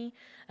important to me.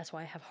 That's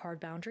why I have hard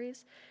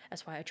boundaries.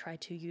 That's why I try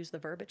to use the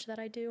verbiage that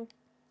I do.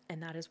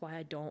 And that is why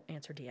I don't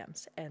answer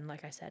DMs. And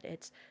like I said,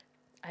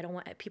 I don't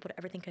want people to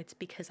ever think it's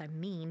because I'm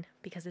mean,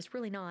 because it's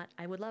really not.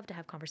 I would love to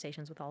have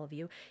conversations with all of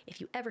you. If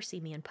you ever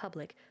see me in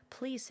public,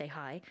 please say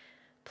hi.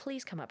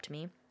 Please come up to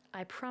me.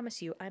 I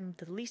promise you, I'm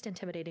the least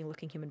intimidating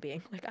looking human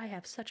being. Like, I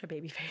have such a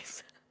baby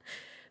face.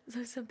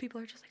 So some people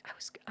are just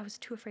like, I was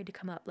too afraid to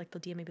come up. Like,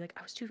 they'll DM me, be like,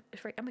 I was too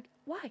afraid. I'm like,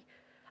 why?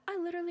 I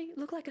literally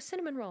look like a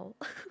cinnamon roll.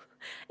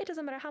 It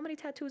doesn't matter how many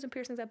tattoos and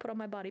piercings I put on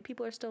my body.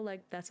 People are still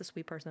like, that's a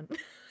sweet person.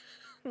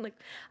 Like,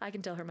 I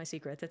can tell her my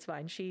secrets. It's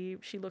fine. She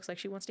looks like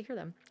she wants to hear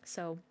them.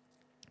 So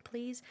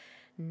please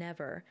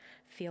never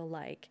feel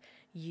like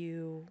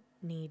you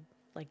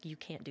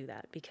can't do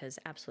that, because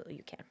absolutely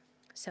you can.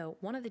 So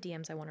one of the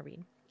DMs I want to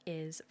read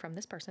is from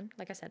this person.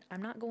 Like I said,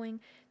 I'm not going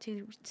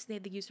to say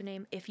the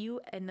username. If you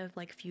in the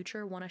like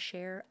future want to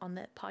share on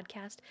the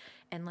podcast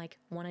and like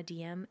want to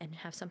DM and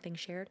have something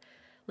shared,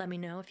 let me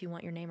know if you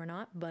want your name or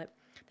not. But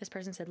this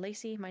person said,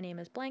 Lacey, my name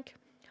is blank.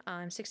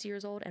 I'm 60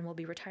 years old and will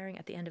be retiring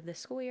at the end of this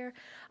school year.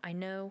 I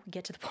know,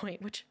 get to the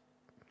point, which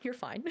you're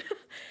fine.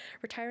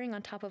 Retiring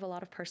on top of a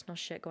lot of personal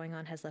shit going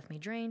on has left me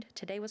drained.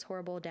 Today was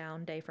horrible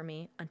down day for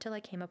me until I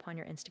came upon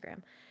your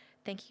Instagram.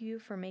 Thank you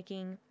for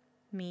making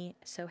me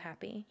so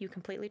happy. You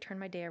completely turned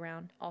my day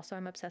around. Also,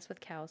 I'm obsessed with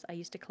cows. I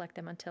used to collect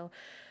them until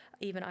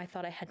even I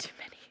thought I had too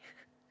many.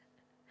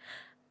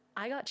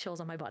 I got chills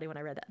on my body when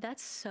I read that.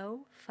 That's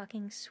so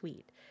fucking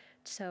sweet.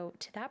 So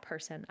to that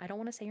person, I don't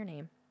want to say your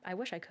name. I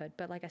wish I could,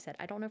 but like I said,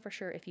 I don't know for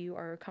sure if you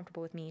are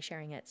comfortable with me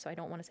sharing it, so I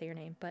don't want to say your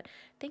name, but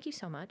thank you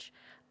so much.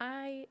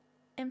 I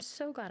am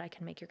so glad I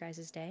can make your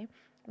guys' day.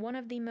 One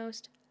of the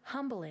most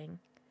humbling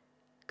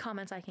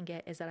comments I can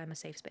get is that I'm a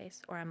safe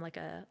space, or I'm like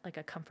a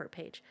comfort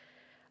page.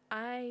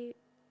 It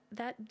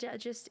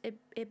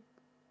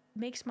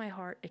makes my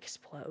heart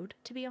explode,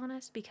 to be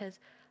honest, because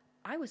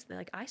I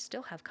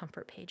still have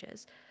comfort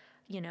pages.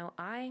 You know,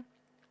 I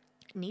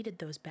needed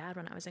those bad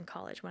when I was in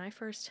college. When I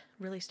first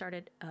really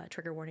started,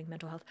 trigger warning,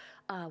 mental health,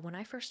 when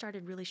I first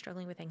started really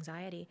struggling with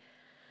anxiety,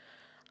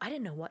 I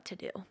didn't know what to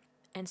do.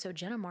 And so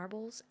Jenna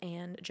Marbles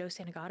and Joe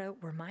Santagato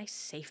were my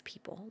safe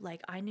people.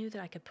 Like, I knew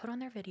that I could put on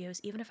their videos,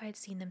 even if I had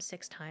seen them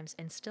 6 times,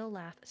 and still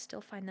laugh,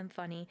 still find them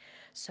funny.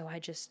 So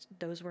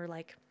those were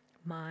like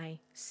my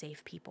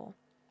safe people.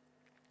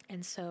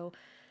 And so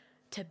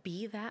to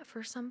be that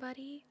for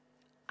somebody,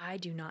 I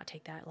do not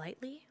take that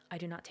lightly. I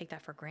do not take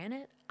that for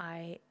granted.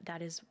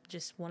 That is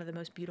just one of the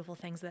most beautiful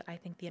things that I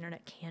think the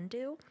internet can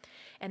do.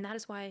 And that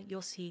is why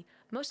you'll see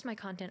most of my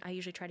content, I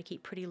usually try to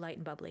keep pretty light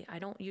and bubbly. I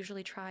don't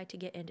usually try to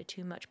get into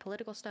too much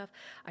political stuff.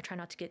 I try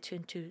not to get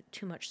into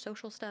too much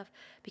social stuff,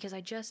 because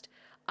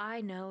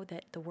I know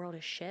that the world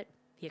is shit.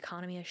 The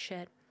economy is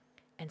shit.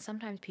 And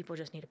sometimes people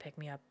just need to pick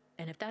me up.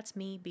 And if that's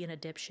me being a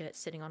dipshit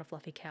sitting on a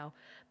fluffy cow,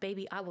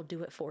 baby, I will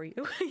do it for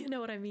you. You know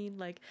what I mean?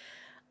 Like,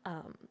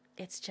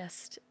 it's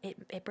just,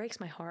 it breaks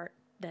my heart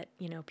that,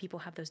 you know, people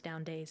have those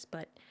down days,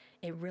 but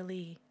it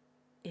really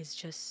is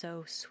just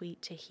so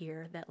sweet to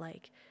hear that,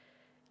 like,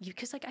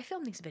 because like I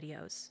film these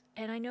videos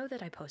and I know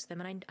that I post them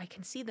and I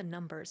can see the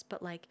numbers,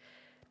 but like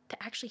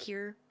to actually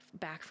hear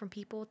back from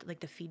people, like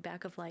the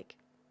feedback of like,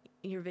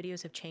 your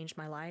videos have changed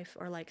my life,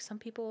 or like some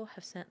people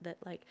have sent that,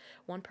 like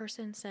one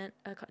person sent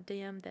a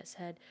DM that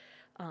said,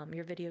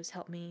 your videos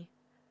helped me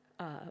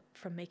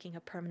from making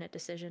a permanent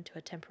decision to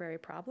a temporary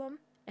problem.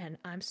 And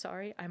I'm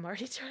sorry, I'm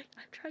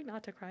trying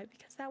not to cry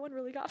because that one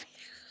really got me.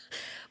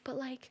 But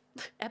like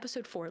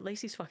episode 4,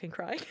 Lacey's fucking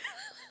crying.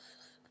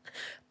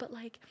 But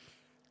like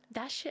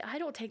that shit, I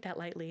don't take that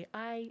lightly.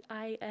 I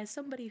as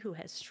somebody who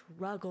has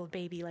struggled,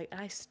 baby, like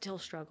I still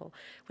struggle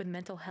with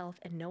mental health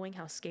and knowing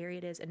how scary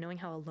it is and knowing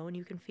how alone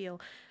you can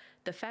feel.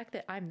 The fact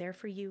that I'm there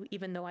for you,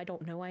 even though I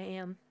don't know I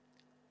am,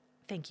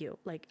 thank you.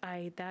 Like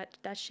that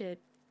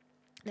shit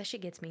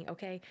gets me,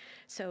 okay?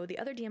 So the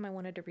other DM I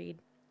wanted to read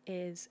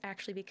is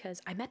actually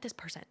because I met this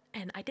person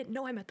and I didn't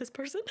know I met this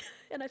person.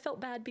 And I felt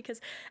bad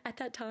because at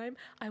that time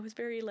I was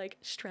very like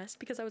stressed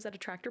because I was at a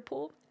tractor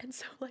pull. And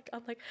so like,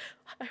 I'm like,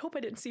 I hope I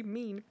didn't seem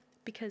mean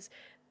because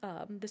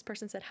this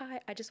person said, "Hi,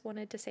 I just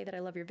wanted to say that I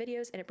love your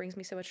videos and it brings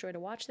me so much joy to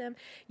watch them.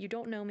 You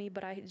don't know me,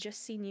 but I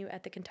just seen you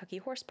at the Kentucky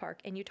Horse Park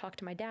and you talked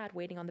to my dad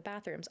waiting on the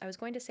bathrooms. I was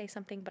going to say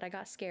something, but I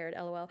got scared,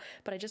 lol.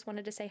 But I just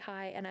wanted to say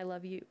hi and I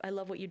love you. I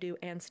love what you do,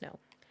 and Snow."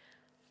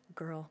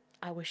 Girl,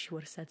 I wish you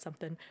would have said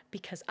something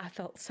because I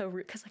felt so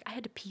rude because like I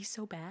had to pee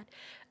so bad.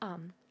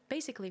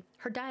 Basically,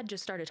 her dad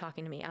just started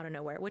talking to me out of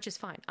nowhere, which is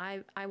fine.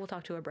 I will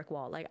talk to a brick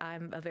wall. Like,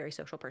 I'm a very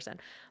social person.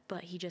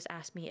 But he just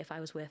asked me if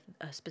I was with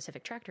a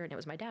specific tractor, and it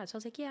was my dad. So I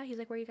was like, yeah. He's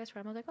like, where are you guys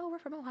from? I was like, oh, we're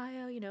from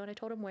Ohio, you know, and I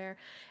told him where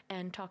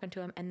and talking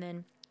to him. And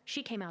then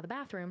she came out of the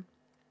bathroom,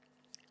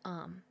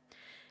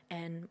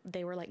 and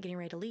they were like getting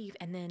ready to leave.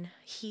 And then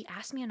he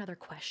asked me another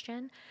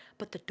question,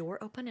 but the door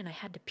opened and I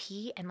had to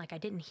pee and like I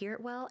didn't hear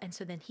it well. And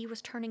so then he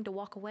was turning to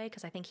walk away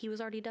because I think he was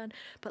already done.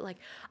 But like,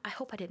 I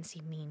hope I didn't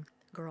seem mean,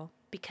 girl,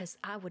 because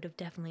I would have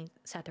definitely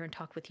sat there and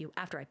talked with you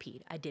after I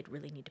peed. I did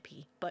really need to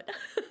pee, but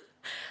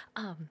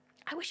I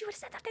wish you would have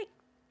said that thing.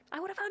 I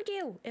would have hugged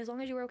you as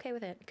long as you were okay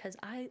with it, because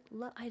I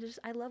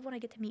love when I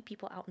get to meet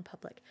people out in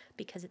public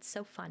because it's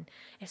so fun.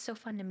 It's so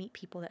fun to meet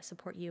people that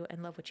support you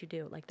and love what you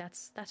do. Like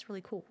that's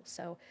really cool.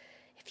 So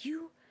if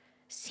you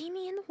see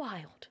me in the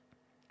wild,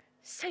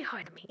 say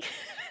hi to me.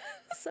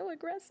 So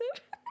aggressive.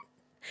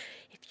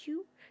 If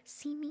you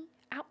see me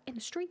out in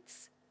the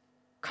streets,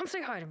 come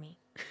say hi to me.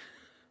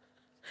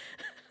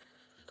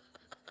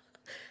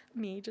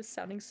 Me just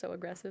sounding so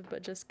aggressive,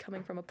 but just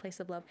coming from a place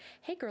of love.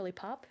 Hey, girly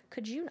pop,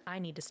 could you? I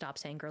need to stop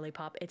saying girly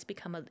pop. It's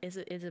become it's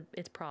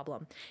a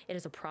problem. It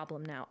is a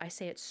problem now. I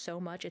say it so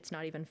much, it's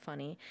not even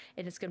funny.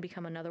 And it's going to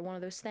become another one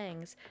of those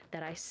things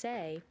that I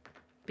say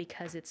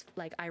because it's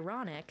like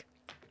ironic.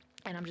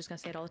 And I'm just going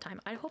to say it all the time.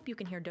 I hope you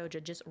can hear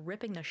Doja just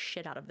ripping the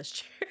shit out of this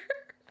chair.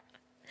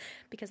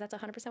 Because that's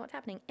 100% what's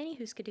happening.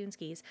 Anywho,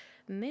 Skadoonskis,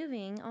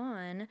 moving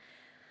on.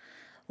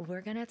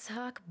 We're gonna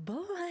talk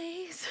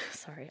boys.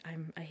 Sorry,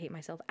 I hate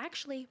myself.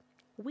 Actually,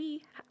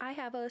 I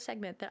have a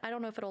segment that I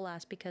don't know if it'll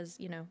last because,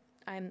 you know,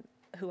 I'm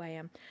who I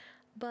am.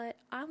 But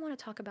I want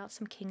to talk about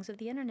some kings of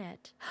the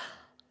internet.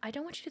 I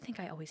don't want you to think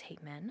I always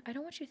hate men. I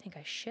don't want you to think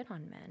I shit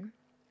on men.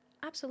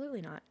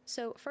 Absolutely not.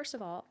 So, first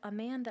of all, a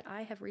man that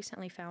I have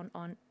recently found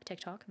on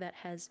TikTok that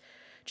has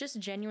just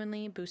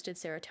genuinely boosted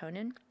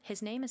serotonin.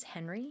 His name is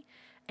Henry,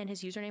 and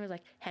his username is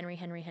like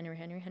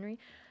Henry.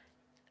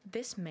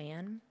 This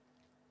man,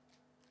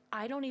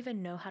 I don't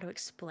even know how to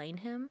explain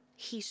him.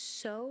 He's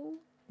so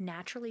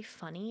naturally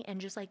funny and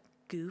just like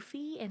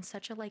goofy in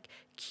such a like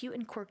cute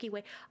and quirky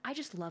way. I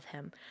just love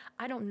him.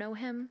 I don't know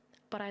him,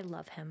 but I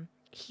love him.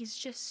 He's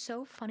just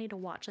so funny to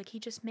watch. Like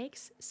he's just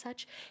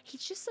such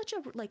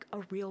a like a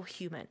real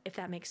human, if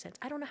that makes sense.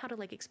 I don't know how to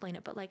like explain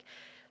it, but like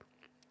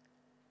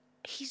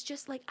he's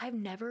just like, I've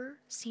never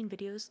seen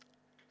videos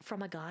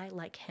from a guy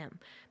like him,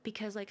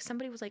 because like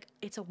somebody was like,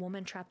 it's a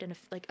woman trapped in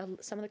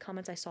some of the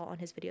comments I saw on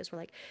his videos were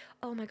like,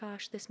 oh my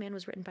gosh, this man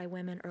was written by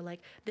women, or like,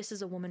 this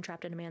is a woman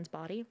trapped in a man's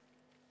body.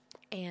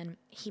 And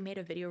he made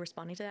a video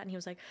responding to that, and he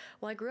was like,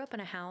 well, I grew up in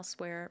a house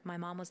where my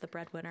mom was the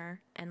breadwinner,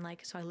 and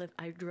like, so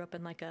I grew up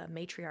in like a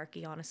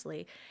matriarchy,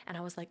 honestly. And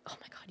I was like, oh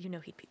my god, you know,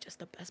 he'd be just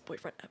the best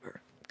boyfriend ever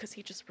because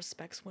he just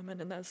respects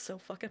women, and that's so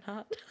fucking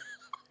hot.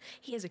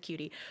 He is a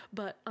cutie,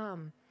 but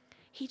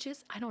he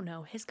just, I don't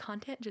know, his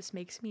content just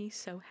makes me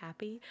so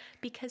happy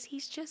because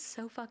he's just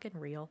so fucking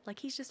real. Like,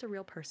 he's just a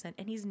real person,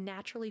 and he's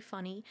naturally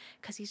funny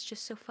because he's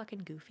just so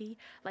fucking goofy.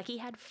 Like, he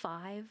had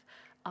 5,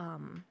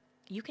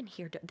 you can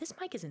hear, this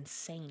mic is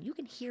insane. You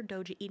can hear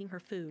Doja eating her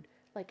food,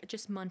 like,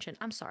 just munching.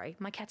 I'm sorry,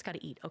 my cat's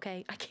gotta eat,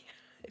 okay? I can't,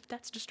 if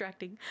that's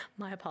distracting,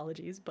 my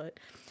apologies, but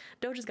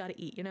Doja's gotta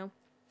eat, you know?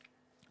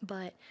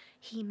 But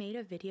he made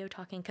a video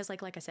talking, because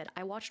like I said,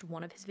 I watched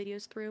one of his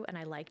videos through and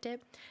I liked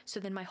it. So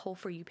then my whole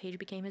For You page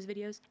became his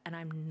videos, and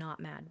I'm not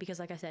mad because,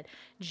 like I said,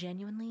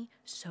 genuinely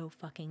so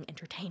fucking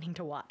entertaining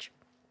to watch.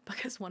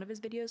 Because one of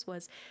his videos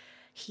was,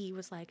 he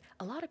was like,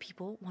 a lot of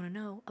people want to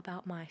know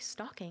about my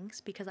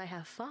stockings because I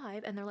have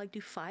 5, and they're like,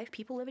 do 5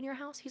 people live in your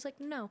house? He's like,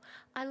 no,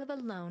 I live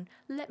alone.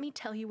 Let me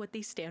tell you what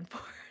these stand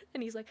for.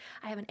 And he's like,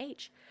 I have an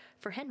H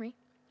for Henry.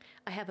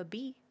 I have a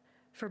B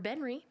for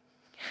Benry.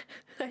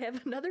 I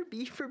have another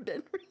B for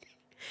Benry.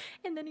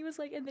 And then he was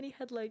like, and then he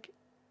had like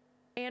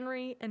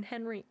Anry and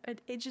Henry.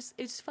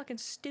 It's fucking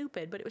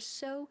stupid, but it was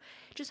so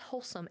just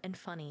wholesome and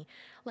funny.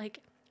 Like,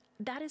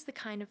 that is the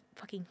kind of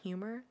fucking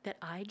humor that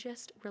I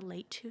just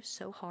relate to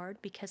so hard,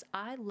 because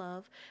I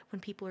love when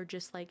people are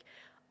just like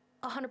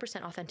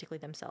 100% authentically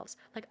themselves.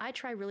 Like, I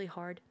try really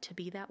hard to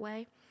be that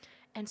way.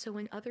 And so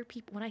when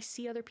I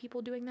see other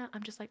people doing that,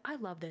 I'm just like, I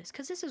love this,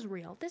 because this is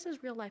real. This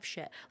is real life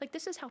shit. Like,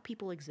 this is how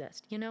people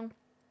exist, you know?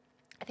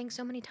 I think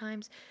so many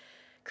times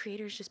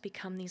creators just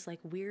become these like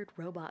weird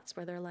robots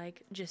where they're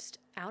like just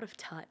out of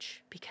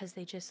touch because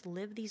they just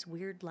live these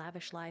weird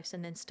lavish lives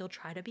and then still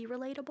try to be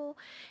relatable.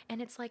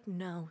 And it's like,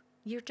 no,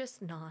 you're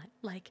just not.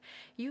 Like,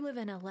 you live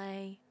in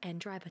LA and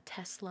drive a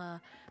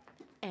Tesla,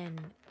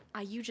 and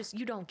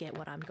You don't get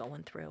what I'm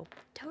going through.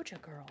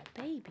 Doja girl,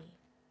 baby,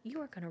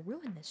 you are gonna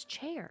ruin this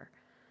chair.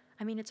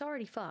 I mean, it's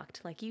already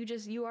fucked. Like, you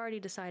already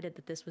decided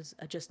that this was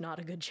just not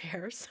a good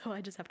chair, so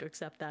I just have to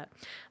accept that.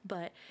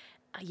 But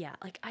yeah,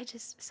 like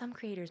some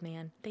creators,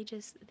 man, they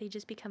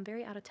just become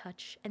very out of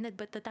touch. And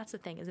that's the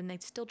thing, is, and they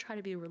still try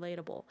to be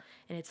relatable,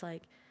 and it's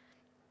like,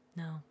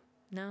 no,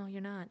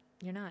 you're not,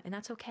 and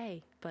that's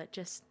okay. But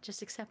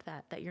just accept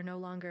that you're no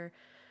longer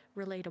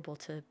relatable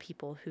to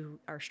people who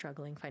are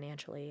struggling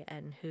financially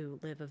and who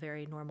live a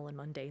very normal and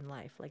mundane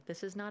life. Like,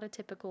 this is not a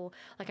typical,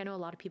 like, I know a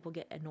lot of people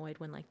get annoyed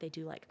when like they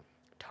do like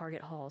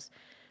Target hauls,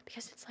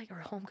 because it's like, or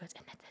Home Goods,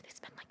 and they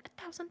spend like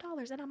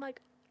 $1,000, and I'm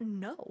like,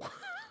 no.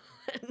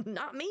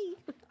 Not me.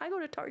 I go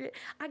to Target,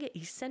 I get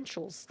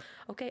essentials.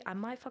 Okay, I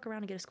might fuck around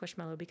and get a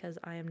Squishmallow because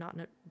I am not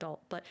an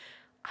adult, but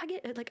I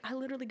get like, I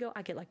literally go,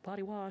 I get like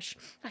body wash,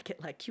 I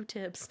get like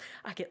Q-tips,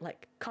 I get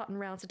like cotton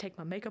rounds to take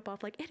my makeup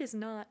off. Like, it's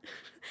not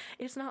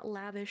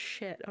lavish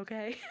shit,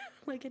 okay?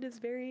 Like, it is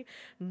very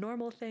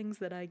normal things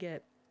that I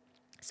get.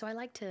 So I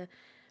like to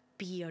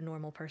be a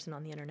normal person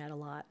on the internet a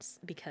lot,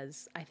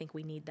 because I think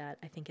we need that.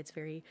 I think it's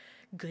very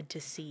good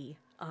to see.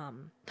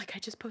 Like, I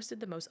just posted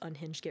the most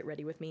unhinged get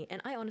ready with me,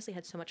 and I honestly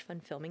had so much fun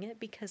filming it,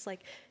 because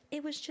like,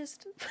 it was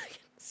just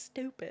fucking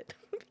stupid.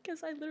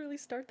 Because I literally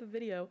start the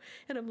video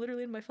and I'm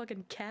literally in my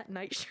fucking cat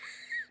nightshirt.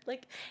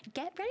 Like,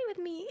 get ready with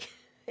me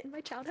in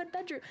my childhood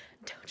bedroom.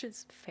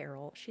 Doja's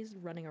feral. She's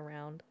running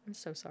around. I'm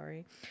so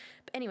sorry.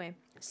 But anyway,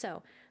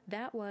 so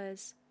that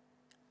was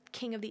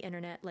King of the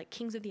Internet, like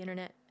Kings of the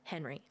Internet,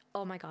 Henry.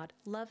 Oh my God.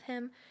 Love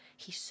him.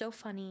 He's so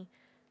funny.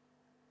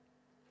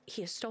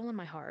 He has stolen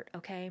my heart,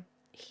 okay?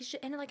 He's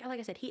just, and like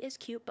I said, he is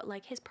cute, but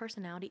like, his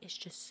personality is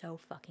just so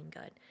fucking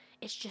good.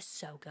 It's just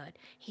so good.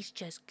 He's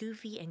just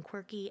goofy and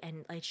quirky,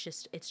 and it's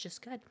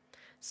just good.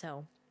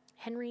 So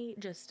Henry,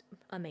 just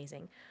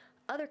amazing.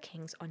 Other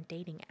kings on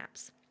dating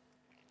apps.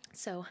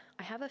 So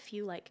I have a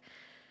few like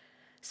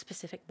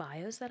specific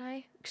bios that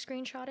I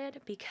screenshotted,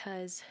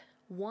 because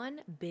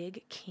one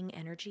big king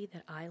energy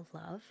that I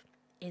love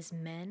is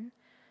men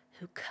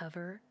who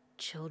cover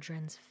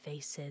children's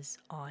faces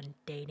on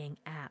dating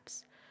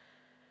apps.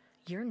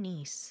 Your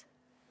niece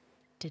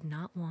did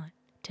not want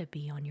to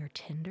be on your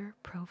Tinder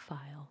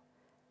profile.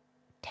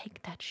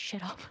 Take that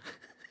shit off.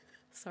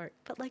 Sorry,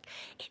 but like,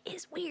 it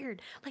is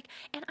weird. Like,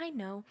 and I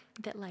know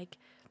that like,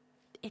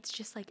 it's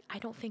just like, I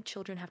don't think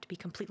children have to be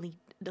completely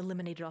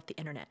eliminated off the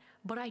internet,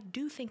 but I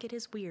do think it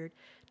is weird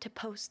to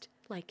post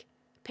like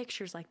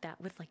pictures like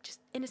that with like just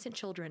innocent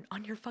children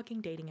on your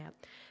fucking dating app.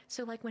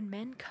 So like, when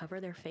men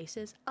cover their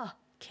faces,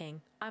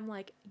 king. I'm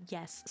like,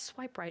 yes,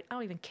 swipe right. I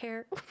don't even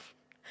care.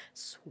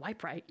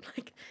 Swipe right.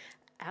 Like,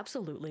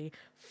 absolutely.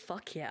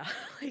 Fuck yeah.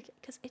 Like,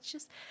 because it's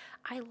just,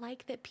 I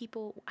like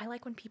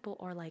when people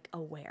are like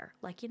aware.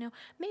 Like,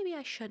 maybe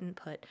I shouldn't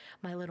put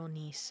my little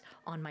niece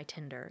on my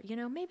Tinder.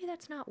 Maybe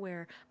that's not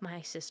where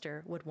my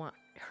sister would want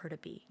her to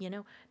be.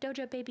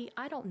 Doja, baby,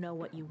 I don't know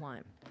what you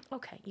want.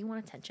 Okay, you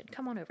want attention.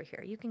 Come on over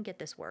here. You can get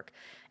this work.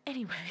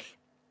 Anyway,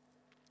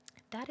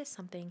 that is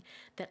something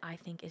that I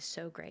think is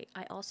so great.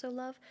 I also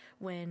love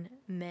when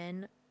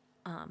men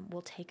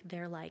will take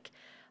their like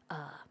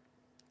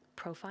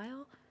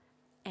profile,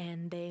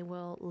 and they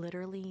will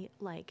literally,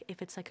 like,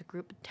 if it's like a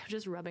group,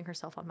 just rubbing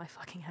herself on my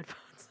fucking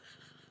headphones.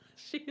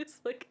 She is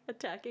like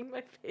attacking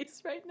my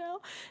face right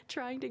now,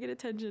 trying to get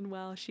attention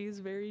while she's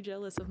very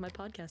jealous of my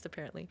podcast,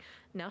 apparently.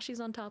 Now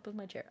she's on top of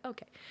my chair.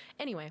 Okay.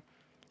 Anyway,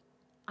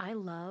 I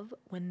love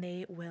when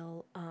they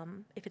will,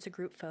 if it's a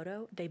group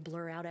photo, they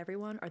blur out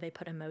everyone or they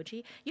put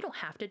emoji. You don't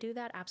have to do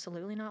that.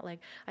 Absolutely not. Like,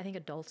 I think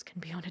adults can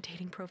be on a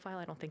dating profile.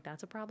 I don't think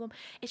that's a problem.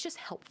 It's just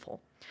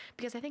helpful,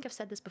 because I think I've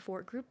said this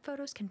before. Group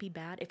photos can be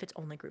bad if it's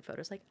only group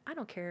photos. Like, I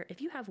don't care if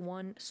you have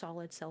one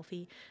solid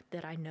selfie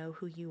that I know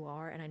who you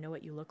are and I know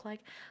what you look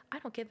like. I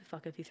don't give a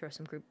fuck if you throw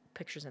some group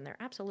pictures in there.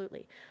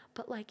 Absolutely.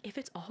 But like, if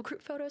it's all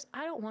group photos,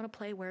 I don't want to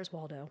play Where's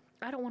Waldo.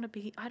 I don't want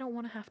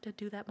to have to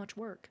do that much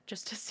work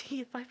just to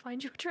see if I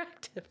find you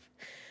attractive.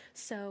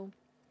 So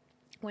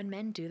when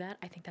men do that,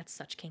 I think that's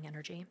such king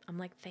energy. I'm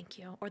like, thank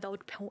you. Or they'll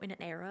point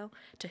an arrow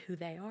to who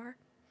they are.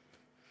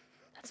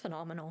 That's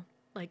phenomenal.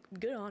 Like,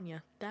 good on you.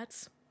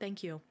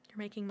 Thank you. You're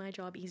making my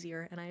job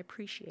easier, and I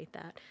appreciate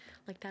that.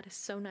 Like, that is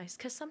so nice.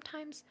 Because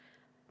sometimes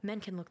men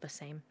can look the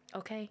same,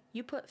 okay?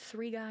 You put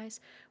 3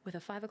 guys with a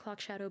 5 o'clock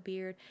shadow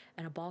beard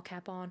and a ball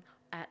cap on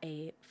at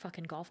a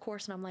fucking golf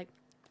course, and I'm like,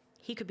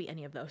 he could be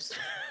any of those.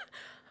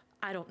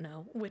 I don't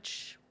know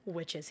which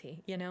is he,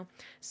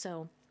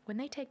 So when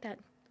they take that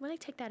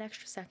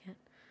extra second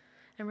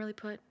and really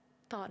put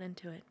thought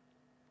into it,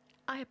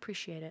 I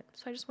appreciate it.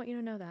 So I just want you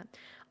to know that.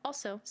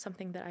 Also,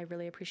 something that I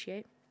really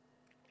appreciate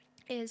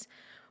is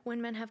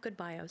when men have good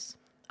bios,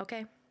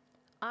 okay?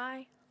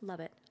 I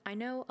love it. I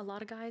know a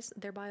lot of guys,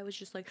 their bio is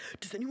just like,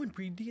 does anyone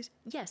read these?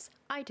 Yes,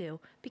 I do.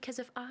 Because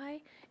if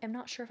I am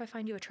not sure if I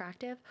find you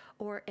attractive,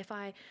 or if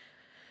I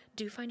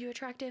do find you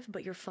attractive,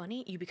 but you're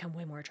funny, you become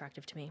way more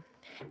attractive to me.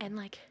 And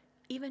like,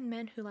 even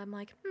men who I'm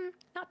like,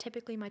 not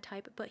typically my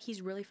type, but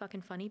he's really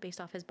fucking funny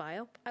based off his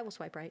bio, I will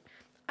swipe right.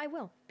 I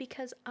will,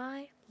 because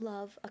I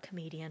love a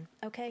comedian,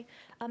 okay?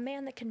 A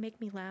man that can make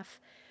me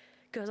laugh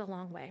goes a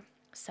long way.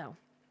 So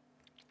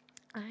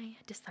I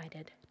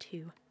decided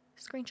to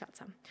screenshot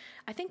some.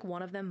 I think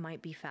one of them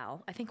might be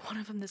foul. I think one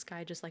of them, this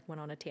guy just like went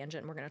on a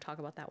tangent, and we're going to talk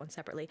about that one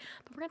separately.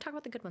 But we're going to talk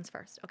about the good ones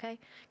first, okay?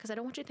 Because I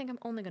don't want you to think I'm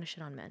only going to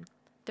shit on men.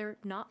 They're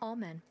not all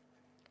men.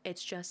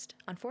 It's just,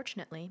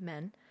 unfortunately,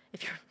 men,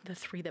 if you're the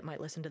 3 that might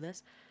listen to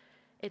this,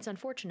 it's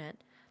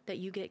unfortunate that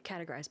you get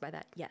categorized by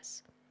that,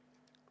 yes.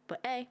 But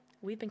A,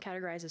 we've been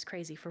categorized as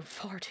crazy for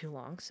far too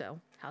long,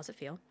 so how's it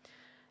feel?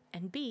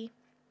 And B,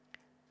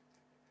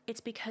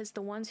 it's because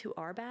the ones who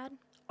are bad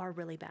are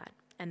really bad,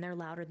 and they're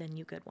louder than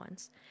you good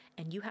ones.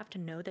 And you have to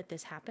know that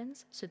this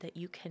happens so that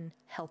you can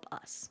help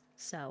us.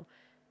 So,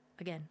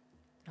 again,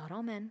 not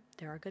all men.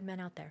 There are good men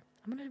out there.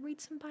 I'm going to read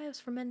some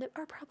bios for men that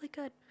are probably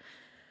good.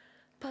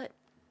 But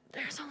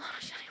there's a lot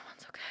of shitty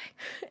ones,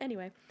 okay?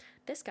 Anyway,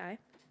 this guy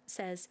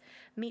says,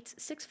 meets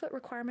 6-foot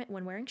requirement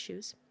when wearing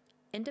shoes,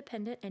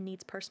 independent and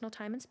needs personal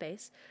time and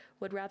space,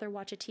 would rather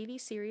watch a TV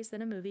series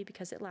than a movie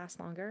because it lasts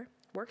longer,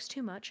 works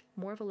too much,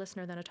 more of a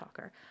listener than a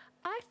talker.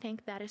 I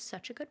think that is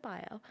such a good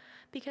bio,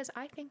 because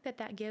I think that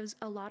that gives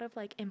a lot of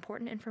like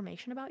important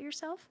information about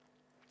yourself.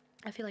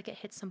 I feel like it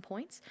hits some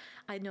points.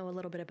 I know a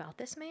little bit about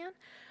this man,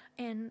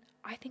 and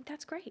I think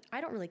that's great. I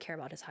don't really care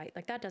about his height.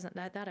 Like that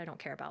I don't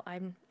care about.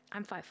 I'm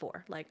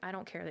 5'4". Like I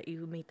don't care that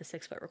you meet the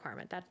 6-foot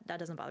requirement. That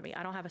doesn't bother me.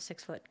 I don't have a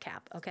 6-foot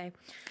cap, okay?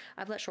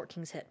 I've let short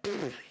kings hit.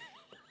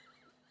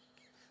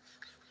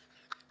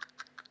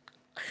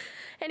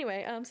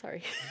 Anyway, I'm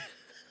sorry.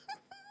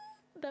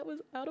 That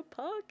was out of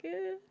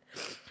pocket.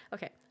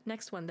 Okay,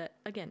 next one that,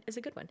 again, is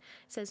a good one. It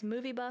says,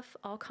 movie buff,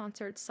 all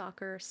concerts,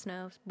 soccer,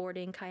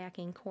 snowboarding,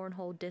 kayaking,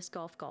 cornhole, disc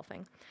golf,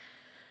 golfing.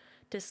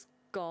 Disc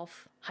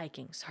golf,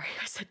 hiking. Sorry,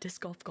 I said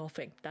disc golf,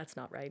 golfing. That's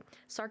not right.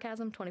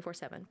 Sarcasm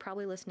 24/7.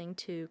 Probably listening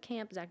to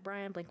Camp, Zach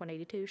Bryan,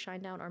 Blink-182,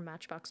 Shinedown, or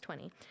Matchbox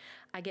 20.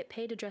 I get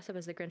paid to dress up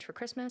as the Grinch for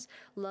Christmas.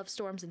 Love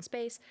storms in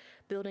space.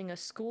 Building a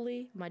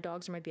schoolie. My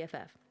dogs are my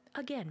BFF.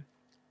 Again,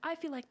 I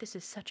feel like this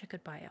is such a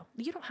good bio.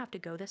 You don't have to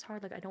go this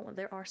hard. Like,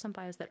 there are some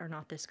bios that are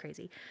not this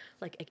crazy,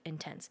 like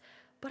intense.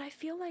 But I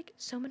feel like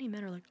so many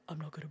men are like, I'm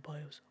not good at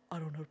bios. I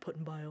don't know how to put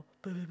in bio.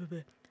 Blah, blah, blah, blah.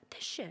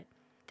 This shit.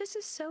 This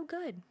is so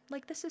good.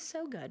 Like, this is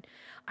so good.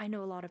 I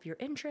know a lot of your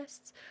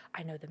interests.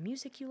 I know the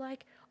music you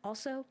like.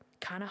 Also,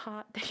 kind of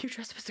hot that you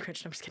dress up as the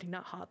Grinch. No, I'm just kidding.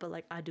 Not hot, but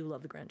like, I do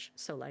love the Grinch.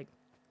 So like,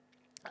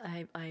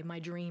 my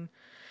dream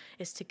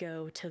is to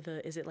go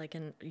to is it like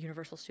in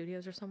Universal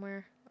Studios or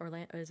somewhere? Or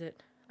is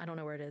it... I don't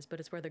know where it is,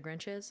 but it's where the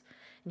Grinch is,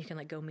 and you can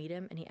like go meet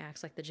him, and he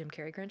acts like the Jim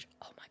Carrey Grinch.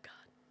 Oh my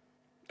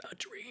God, a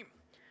dream.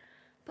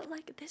 But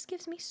like, this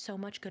gives me so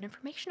much good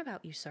information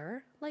about you,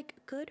 sir. Like,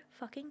 good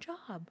fucking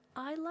job.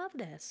 I love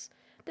this.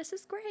 This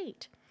is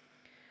great.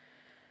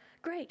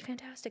 Great,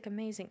 fantastic,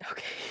 amazing.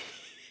 Okay.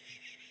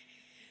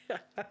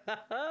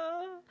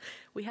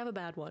 We have a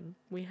bad one.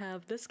 We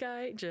have this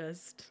guy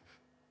just...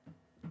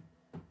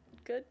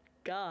 Good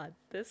God,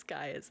 this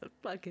guy is a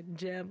fucking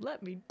gem,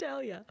 let me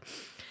tell ya.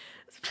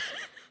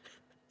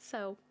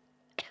 So,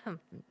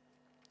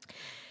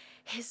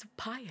 his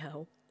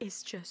bio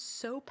is just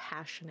so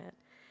passionate.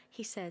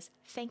 He says,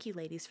 thank you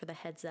ladies for the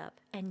heads up.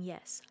 And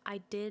yes, I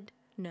did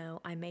know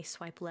I may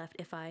swipe left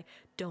if I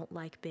don't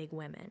like big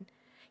women.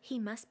 He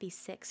must be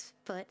 6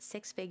 foot,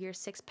 6 figures,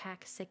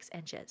 6-pack, 6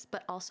 inches,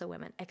 but also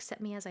women. Accept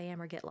me as I am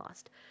or get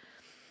lost.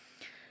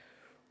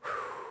 Whew,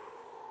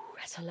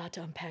 that's a lot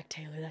to unpack,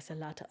 Taylor. That's a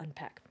lot to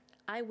unpack.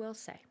 I will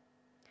say,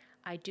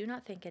 I do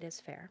not think it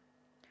is fair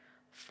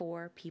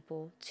for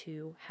people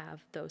to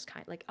have those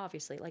kind, like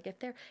obviously, like if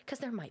they're, because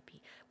there might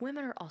be,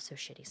 women are also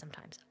shitty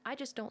sometimes. I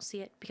just don't see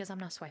it because I'm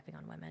not swiping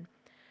on women.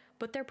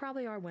 But there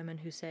probably are women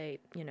who say,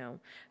 you know,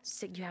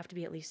 you have to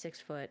be at least 6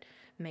 foot,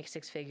 make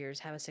 6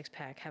 figures, have a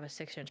 6-pack, have a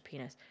 6-inch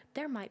penis.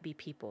 There might be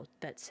people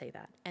that say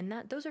that, and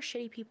those are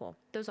shitty people.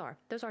 Those are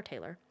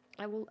Taylor.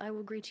 I will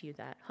agree to you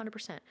that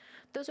 100%.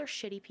 Those are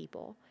shitty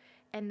people,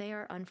 and they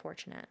are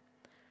unfortunate.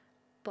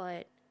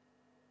 But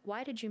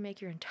why did you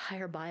make your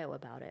entire bio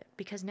about it?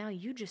 Because now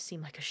you just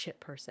seem like a shit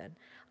person.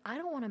 I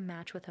don't want to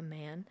match with a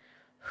man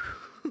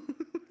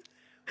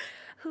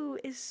who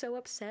is so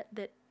upset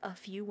that a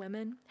few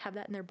women have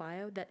that in their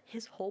bio that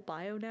his whole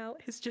bio now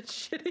is just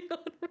shitting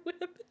on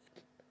women.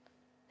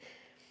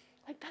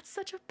 Like, that's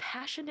such a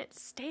passionate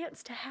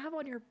stance to have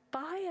on your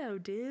bio,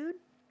 dude.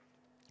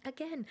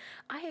 Again,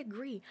 I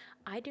agree.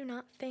 I do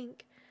not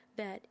think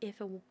that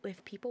if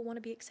people want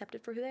to be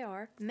accepted for who they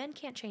are, men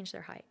can't change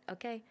their height,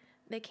 okay?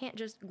 They can't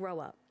just grow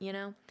up, you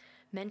know?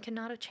 Men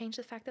cannot change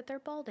the fact that they're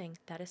balding.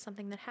 That is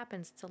something that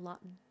happens. It's a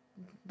lot,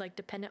 like,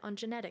 dependent on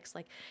genetics.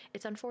 Like,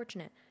 it's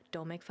unfortunate.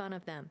 Don't make fun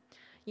of them.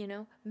 You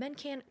know? Men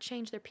can't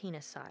change their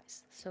penis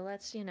size. So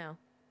let's, you know,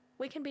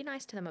 we can be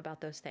nice to them about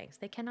those things.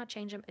 They cannot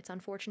change them. It's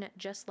unfortunate.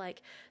 Just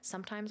like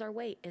sometimes our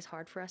weight is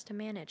hard for us to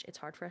manage. It's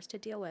hard for us to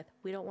deal with.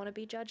 We don't want to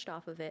be judged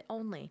off of it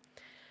only.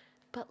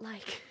 But,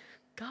 like...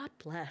 God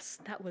bless.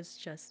 It was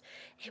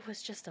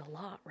just a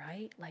lot,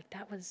 right? Like,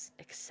 that was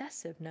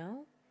excessive,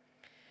 no?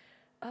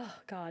 Oh,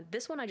 God.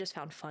 This one I just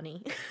found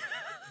funny.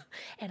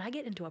 And I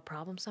get into a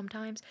problem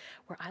sometimes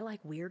where I like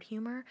weird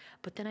humor,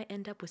 but then I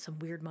end up with some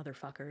weird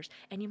motherfuckers.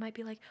 And you might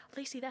be like,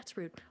 Lacey, that's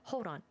rude.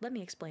 Hold on, let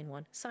me explain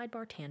one.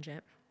 Sidebar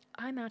tangent.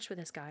 I matched with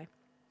this guy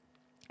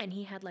and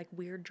he had like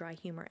weird dry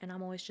humor, and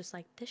I'm always just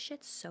like, this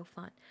shit's so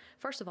fun.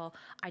 First of all,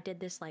 I did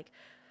this like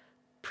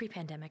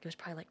pre-pandemic. It was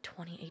probably like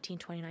 2018,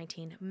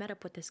 2019. Met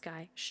up with this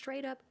guy,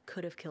 straight up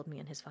could have killed me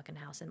in his fucking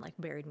house and like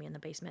buried me in the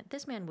basement.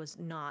 This man was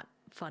not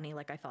funny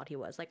like I thought he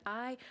was. Like,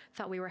 I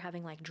thought we were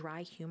having like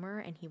dry humor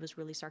and he was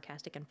really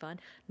sarcastic and fun.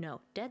 No,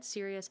 dead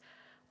serious.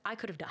 I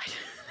could have died.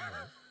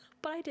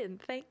 But I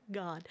didn't, thank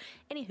God.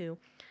 Anywho,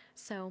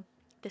 so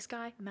this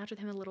guy, I matched with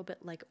him a little bit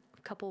like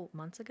a couple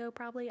months ago,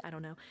 probably, I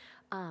don't know.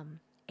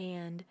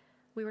 And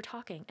we were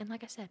talking, and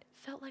like I said,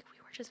 felt like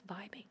we were just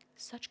vibing.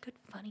 Such good,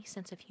 funny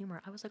sense of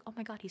humor. I was like, oh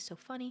my God, he's so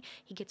funny.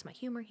 He gets my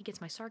humor. He gets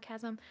my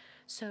sarcasm.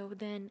 So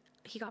then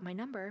he got my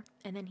number,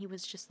 and then he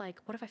was just like,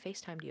 what if I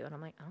FaceTimed you? And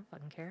I'm like, I don't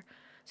fucking care.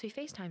 So he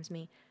FaceTimes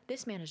me.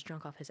 This man is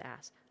drunk off his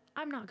ass.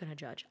 I'm not going to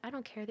judge. I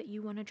don't care that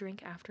you want to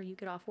drink after you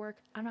get off work.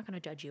 I'm not going to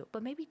judge you.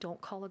 But maybe don't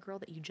call a girl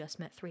that you just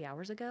met 3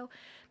 hours ago,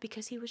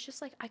 because he was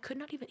just like, I could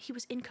not even, he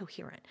was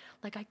incoherent.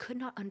 Like, I could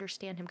not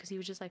understand him because he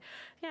was just like,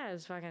 yeah,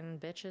 it's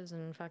fucking bitches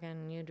and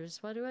fucking you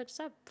just what do it, what's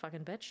up,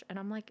 fucking bitch. And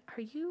I'm like,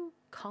 are you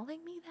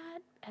calling me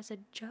that as a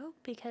joke?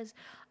 Because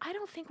I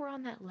don't think we're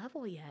on that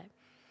level yet.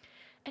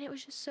 And it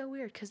was just so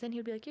weird, because then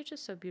he'd be like, you're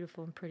just so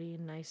beautiful and pretty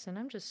and nice, and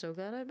I'm just so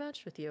glad I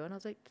matched with you. And I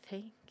was like,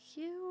 thank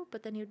you.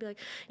 But then he'd be like,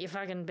 you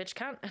fucking bitch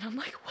cunt. And I'm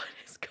like, what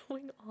is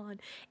going on?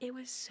 It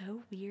was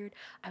so weird.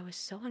 I was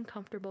so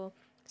uncomfortable.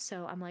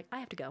 So I'm like, I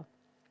have to go.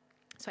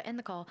 So I end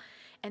the call,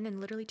 and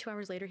then literally 2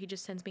 hours later, he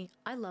just sends me,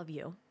 I love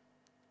you.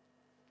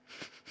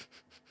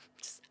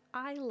 Just,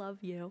 I love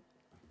you.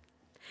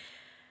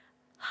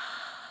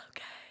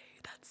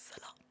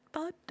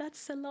 But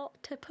that's a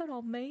lot to put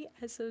on me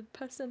as a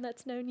person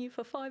that's known you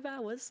for 5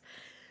 hours.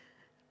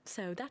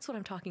 So that's what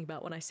I'm talking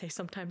about when I say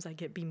sometimes I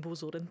get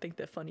beanboozled and think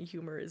that funny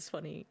humor is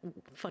funny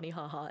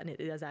haha, and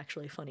it is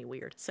actually funny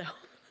weird. So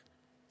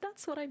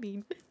that's what I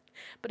mean.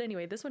 But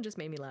anyway, this one just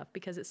made me laugh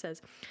because it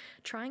says,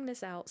 trying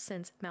this out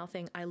since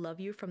mouthing I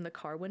love you from the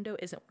car window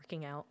isn't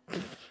working out.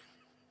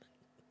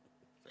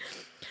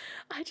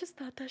 I just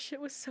thought that shit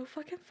was so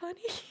fucking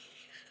funny.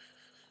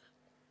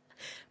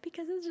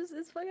 Because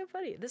it's fucking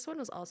funny. This one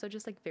was also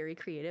just like very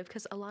creative,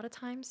 because a lot of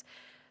times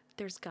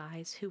there's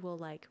guys who will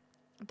like,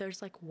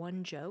 there's like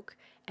one joke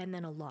and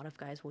then a lot of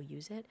guys will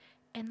use it,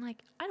 and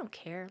like, I don't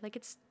care, like,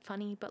 it's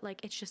funny, but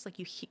like, it's just like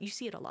you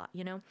see it a lot,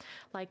 you know.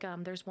 Like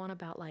there's one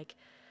about like,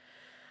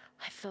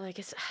 I feel like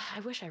it's, I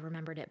wish I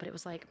remembered it, but it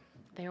was like,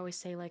 they always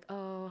say like,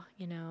 oh,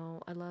 you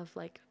know, I love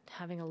like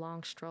having a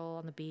long stroll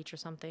on the beach or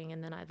something,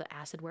 and then the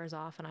acid wears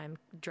off and I'm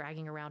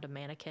dragging around a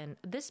mannequin.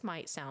 This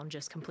might sound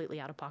just completely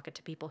out of pocket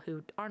to people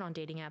who aren't on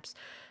dating apps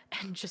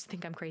and just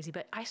think I'm crazy,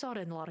 but I saw it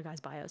in a lot of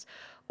guys' bios.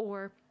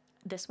 Or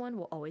this one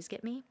will always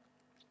get me.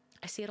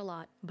 I see it a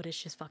lot, but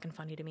it's just fucking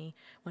funny to me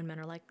when men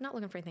are like, not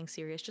looking for anything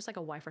serious, just like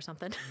a wife or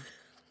something.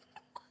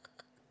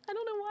 I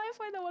don't know why I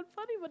find that one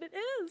funny, but it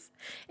is.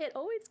 It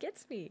always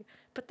gets me.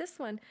 But this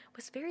one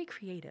was very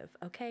creative,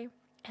 okay?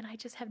 And I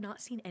just have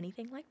not seen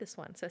anything like this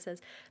one. So it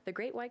says, the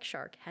great white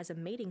shark has a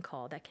mating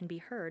call that can be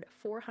heard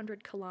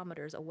 400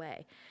 kilometers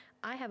away.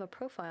 I have a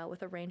profile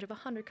with a range of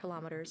 100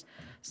 kilometers.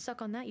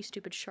 Suck on that, you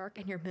stupid shark,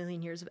 and your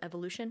million years of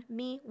evolution.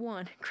 Me,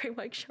 1. Great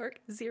white shark,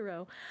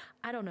 0.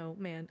 I don't know,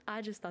 man.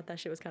 I just thought that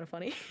shit was kind of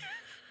funny.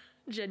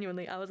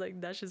 Genuinely, I was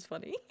like, that's just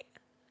funny.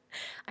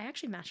 I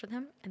actually matched with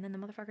him, and then the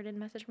motherfucker didn't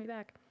message me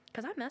back.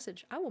 Because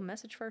I will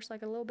message first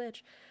like a little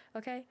bitch.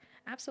 Okay?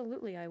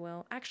 Absolutely I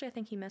will. Actually, I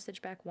think he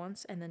messaged back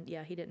once, and then,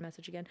 yeah, he didn't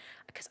message again.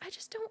 Because I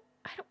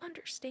don't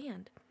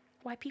understand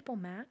why people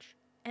match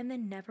and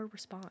then never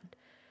respond.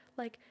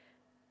 Like,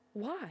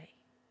 why?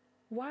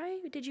 Why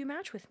did you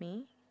match with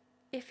me?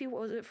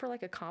 Was it for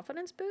like a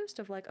confidence boost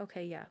of like,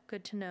 okay, yeah,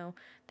 good to know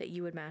that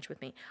you would match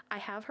with me. I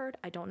have heard,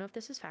 I don't know if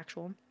this is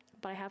factual,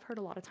 but I have heard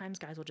a lot of times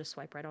guys will just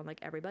swipe right on like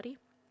everybody,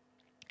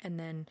 and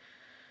then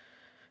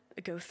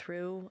go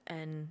through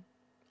and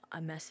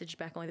a message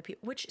back only the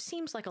people, which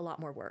seems like a lot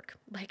more work.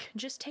 Like,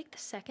 just take the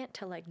second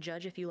to like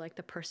judge if you like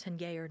the person,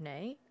 yay or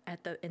nay,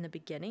 in the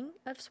beginning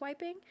of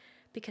swiping,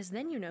 because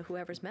then you know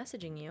whoever's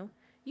messaging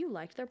you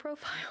liked their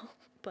profile.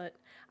 But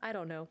I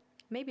don't know.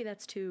 Maybe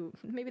that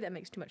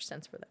makes too much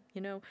sense for them,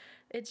 you know?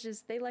 It's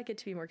just, they like it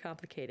to be more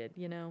complicated,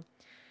 you know?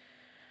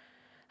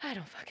 I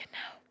don't fucking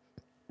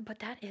know. But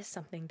that is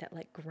something that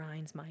like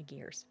grinds my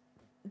gears.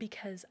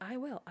 Because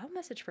I'll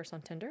message first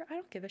on Tinder. I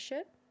don't give a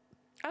shit.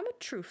 I'm a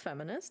true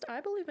feminist. I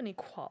believe in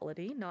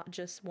equality, not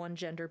just one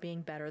gender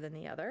being better than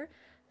the other.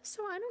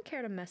 So I don't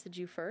care to message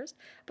you first.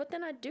 But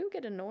then I do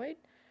get annoyed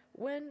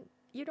when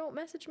you don't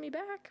message me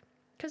back.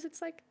 Because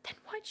it's like, then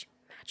why'd you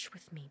match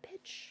with me,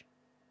 bitch?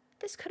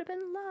 This could have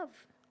been love.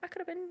 I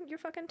could have been your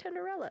fucking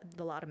Tinderella.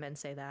 A lot of men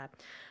say that.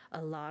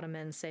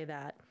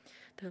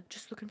 They're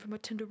just looking for my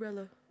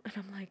Tinderella. And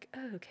I'm like,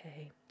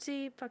 okay.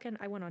 See, fucking,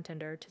 I went on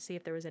Tinder to see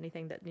if there was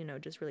anything that, you know,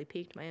 just really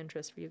piqued my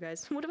interest for you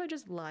guys. What if I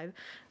just live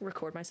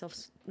record myself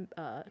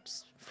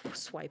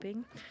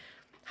swiping?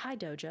 Hi,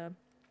 Doja.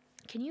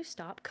 can you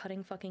stop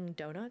cutting fucking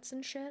donuts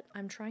and shit?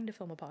 I'm trying to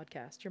film a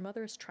podcast. Your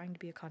mother is trying to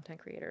be a content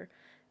creator.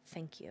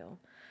 Thank you.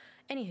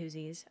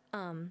 Anywhoosies,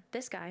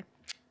 this guy,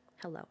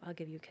 hello, I'll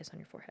give you a kiss on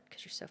your forehead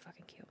because you're so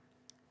fucking cute.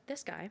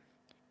 This guy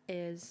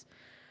is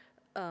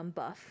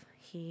buff.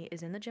 He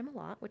is in the gym a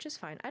lot, which is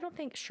fine. I don't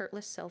think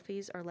shirtless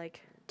selfies are like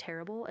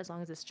terrible as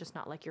long as it's just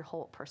not like your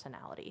whole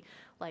personality.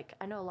 Like,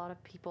 I know a lot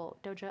of people,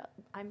 Doja,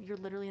 you're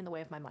literally in the way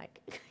of my mic.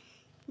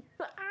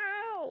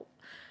 Ow!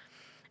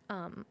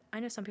 I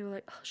know some people are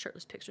like, oh,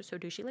 shirtless pics are so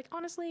douchey. Like,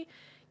 honestly,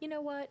 you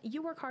know what?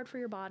 You work hard for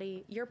your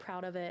body. You're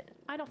proud of it.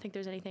 I don't think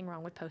there's anything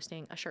wrong with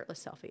posting a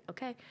shirtless selfie,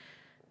 okay?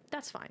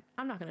 That's fine.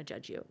 I'm not going to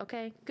judge you,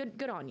 okay?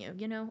 Good on you,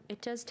 you know?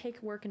 It does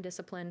take work and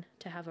discipline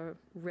to have a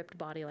ripped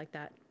body like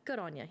that. Good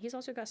on you. He's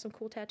also got some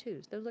cool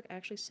tattoos. Those look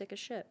actually sick as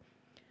shit.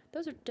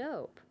 Those are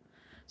dope.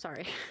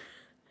 Sorry.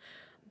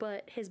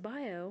 But his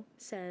bio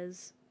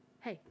says,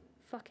 hey,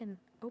 fucking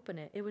open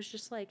it. It was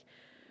just like,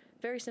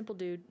 very simple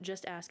dude,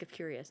 just ask if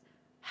curious.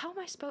 How am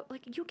I supposed,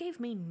 like, you gave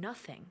me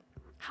nothing.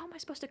 How am I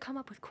supposed to come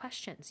up with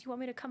questions? You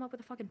want me to come up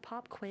with a fucking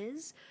pop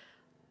quiz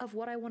of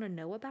what I want to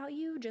know about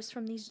you just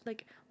from these,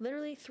 like,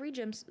 literally 3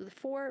 gyms,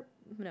 4,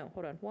 no,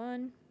 hold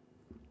on,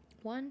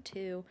 1,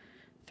 2,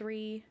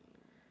 3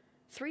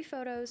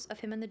 photos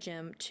of him in the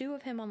gym, 2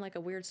 of him on like a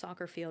weird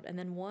soccer field, and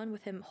then 1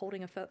 with him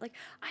holding a photo. Like,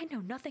 I know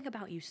nothing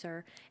about you,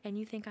 sir, and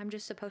you think I'm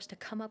just supposed to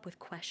come up with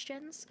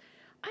questions?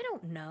 I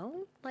don't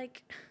know.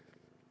 Like,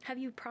 have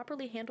you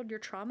properly handled your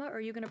trauma, or are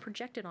you going to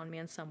project it on me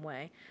in some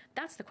way?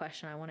 That's the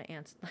question I want to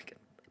answer. Like,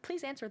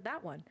 please answer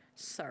that one,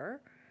 sir.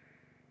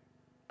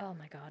 Oh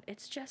my God,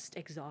 it's just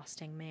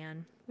exhausting,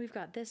 man. We've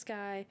got this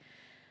guy.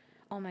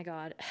 Oh my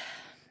God.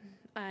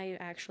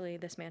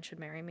 This man should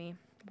marry me.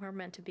 We're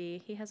meant to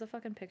be. He has a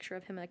fucking picture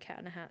of him in a cat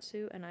in a hat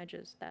suit, and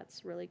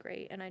that's really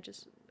great. And I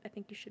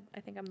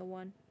think I'm the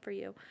one for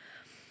you.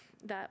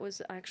 That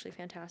was actually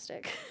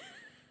fantastic.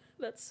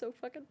 That's so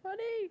fucking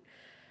funny.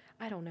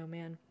 I don't know,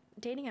 man.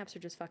 Dating apps are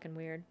just fucking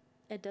weird.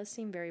 It does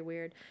seem very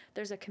weird.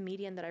 There's a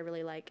comedian that I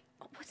really like.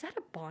 Oh, was that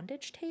a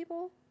bondage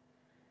table?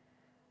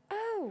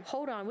 Oh,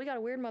 hold on. We got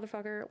a weird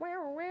motherfucker.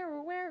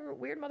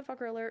 Weird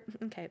motherfucker alert.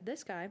 Okay,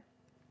 this guy,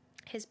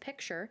 his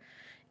picture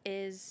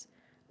is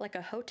like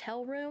a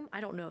hotel room.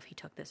 I don't know if he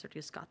took this or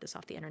just got this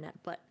off the internet,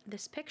 but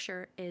this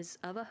picture is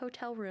of a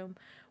hotel room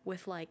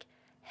with like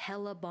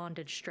hella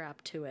bondage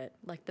strapped to it.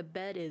 Like the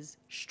bed is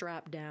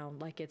strapped down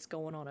like it's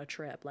going on a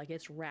trip. Like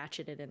it's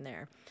ratcheted in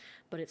there,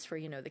 but it's for,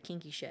 the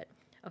kinky shit.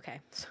 Okay,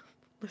 so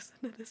listen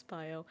to this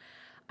bio.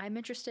 I'm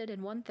interested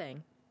in one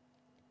thing,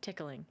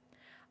 tickling.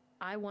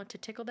 I want to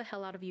tickle the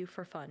hell out of you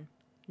for fun.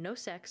 No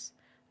sex,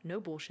 no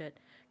bullshit,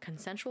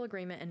 consensual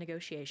agreement and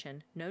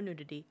negotiation, no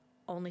nudity,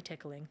 only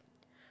tickling.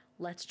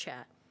 Let's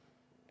chat.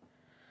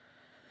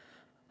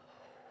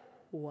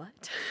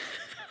 What?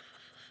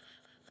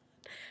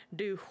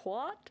 Do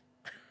what?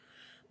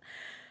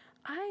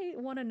 I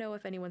want to know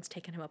if anyone's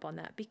taken him up on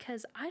that,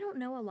 because I don't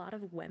know a lot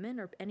of women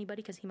or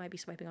anybody, because he might be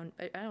swiping on,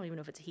 I don't even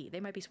know if it's he.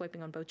 They might be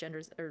swiping on both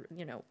genders or,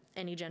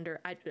 any gender.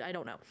 I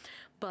don't know.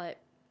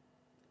 But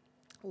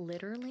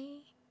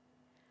literally,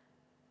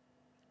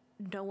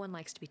 no one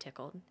likes to be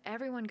tickled.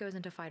 Everyone goes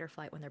into fight or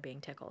flight when they're being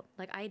tickled.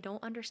 Like, I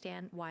don't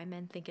understand why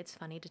men think it's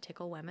funny to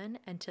tickle women,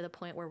 and to the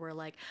point where we're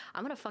like,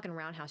 I'm gonna fucking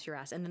roundhouse your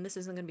ass, and then this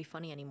isn't gonna be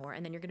funny anymore,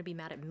 and then you're gonna be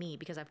mad at me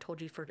because I've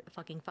told you for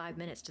fucking 5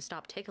 minutes to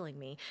stop tickling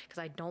me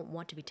because I don't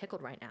want to be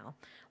tickled right now.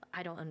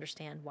 I don't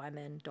understand why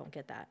men don't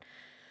get that.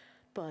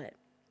 But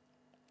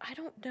I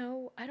don't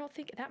know. I don't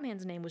think that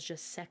man's name was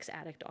just sex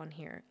addict on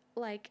here.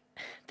 Like,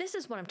 this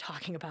is what I'm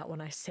talking about when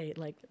I say,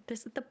 like,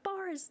 this, the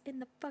bar is in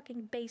the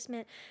fucking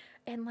basement,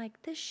 and,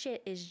 like, this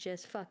shit is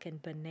just fucking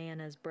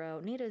bananas,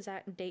 bro. Need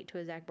a date to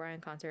a Zach Bryan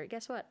concert.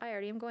 Guess what? I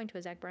already am going to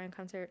a Zach Bryan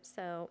concert,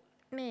 so,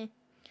 meh.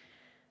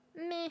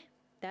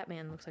 That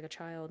man looks like a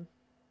child.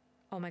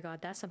 Oh my God,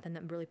 that's something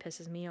that really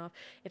pisses me off.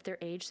 If their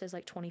age says,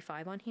 like,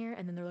 25 on here,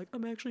 and then they're like,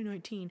 I'm actually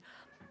 19.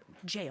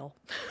 Jail.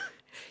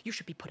 You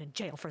should be put in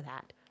jail for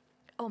that.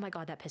 Oh my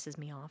God, that pisses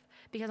me off.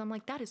 Because I'm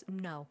like,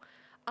 no.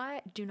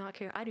 I do not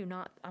care.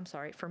 I'm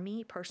sorry. For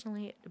me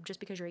personally, just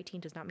because you're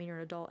 18 does not mean you're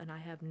an adult, and I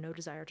have no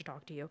desire to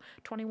talk to you.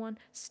 21,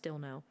 still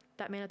no.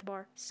 That man at the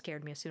bar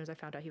scared me as soon as I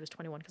found out he was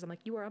 21, because I'm like,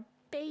 you are a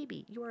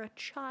baby. You are a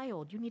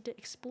child. You need to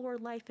explore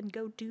life and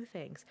go do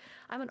things.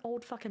 I'm an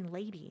old fucking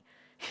lady.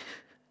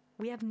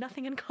 We have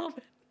nothing in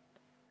common.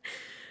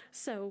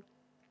 So,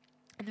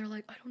 and they're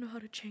like, I don't know how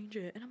to change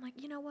it. And I'm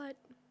like, you know what?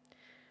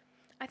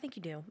 I think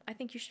you do. I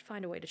think you should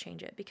find a way to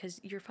change it,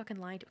 because you're fucking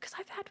lying to, because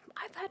I've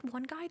had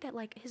one guy that,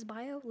 like, his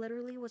bio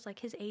literally was like,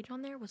 his age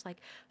on there was like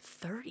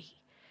 30,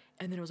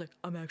 and then it was like,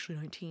 I'm actually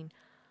 19.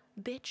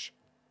 Bitch,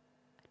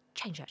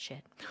 change that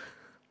shit.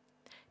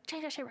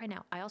 Change that shit right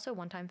now. I also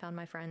one time found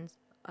my friend's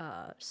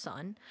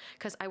son,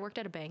 because I worked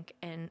at a bank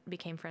and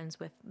became friends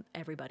with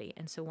everybody,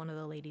 and so one of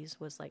the ladies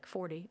was like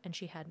 40, and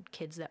she had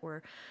kids that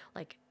were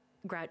like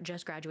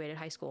just graduated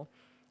high school.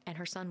 And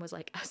her son was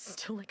like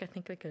still like, I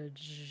think like a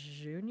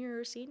junior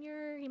or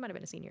senior. He might have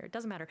been a senior. It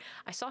doesn't matter.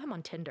 I saw him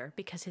on Tinder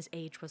because his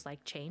age was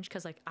like changed.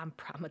 Because like I'm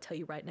gonna tell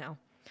you right now,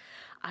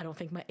 I don't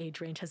think my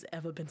age range has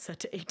ever been set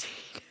to 18.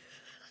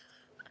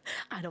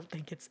 I don't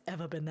think it's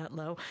ever been that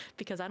low,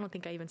 because I don't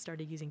think I even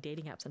started using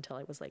dating apps until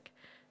I was like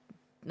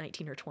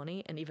 19 or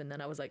 20. And even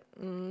then I was like,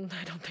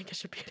 I don't think I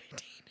should be at 18.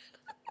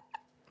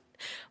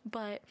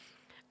 But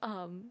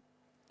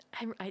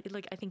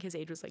I think his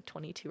age was like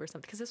 22 or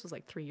something, because this was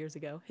like 3 years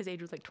ago. His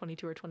age was like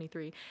 22 or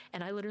 23,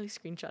 and I literally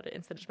screenshot it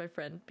and sent it to my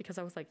friend, because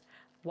I was like,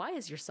 why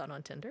is your son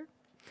on Tinder?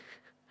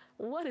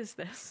 What is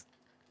this?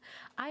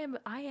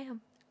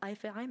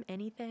 If I'm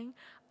anything,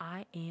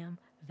 I am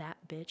that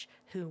bitch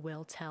who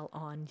will tell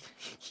on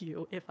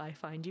you if I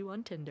find you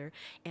on Tinder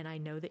and I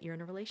know that you're in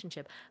a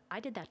relationship.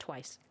 I did that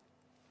twice.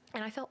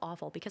 And I felt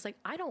awful, because like,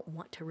 I don't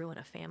want to ruin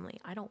a family.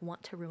 I don't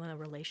want to ruin a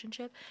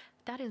relationship.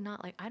 That is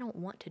not like, I don't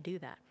want to do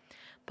that.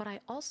 But I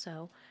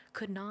also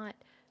could not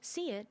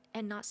see it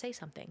and not say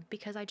something,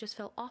 because I just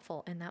felt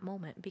awful in that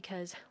moment,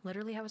 because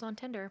literally I was on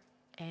Tinder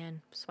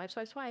and swipe,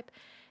 swipe, swipe.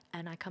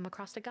 And I come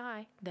across a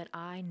guy that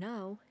I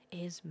know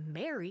is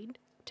married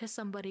to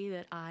somebody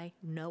that I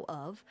know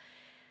of.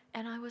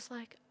 And I was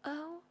like,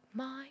 oh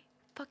my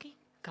fucking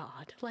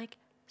God. Like,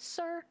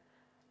 sir,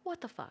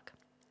 what the fuck?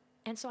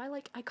 And so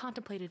I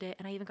contemplated it,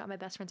 and I even got my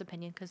best friend's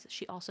opinion, because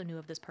she also knew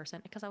of this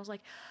person, because I was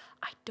like,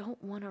 I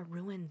don't want to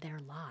ruin their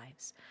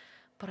lives,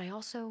 but I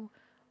also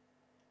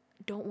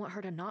don't want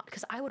her to not,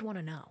 because I would want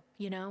to know,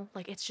 you know?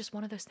 Like, it's just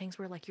one of those things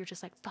where like, you're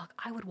just like, fuck,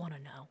 I would want to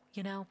know,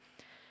 you know?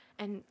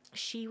 And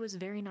she was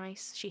very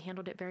nice. She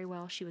handled it very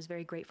well. She was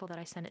very grateful that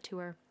I sent it to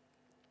her.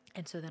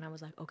 And so then I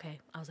was like, okay.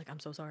 I was like, I'm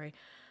so sorry.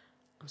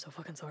 I'm so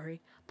fucking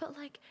sorry. But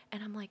like,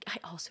 and I'm like, I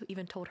also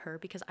even told her,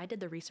 because I did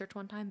the research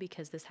one time,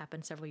 because this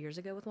happened several years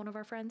ago with one of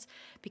our friends,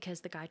 because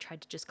the guy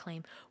tried to just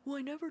claim, well,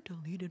 I never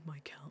deleted my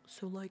account,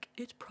 so like,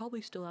 it's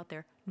probably still out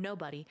there.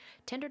 Nobody.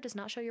 Tinder does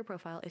not show your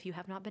profile if you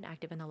have not been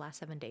active in the last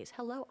 7 days.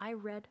 Hello, I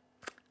read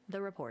the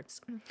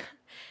reports.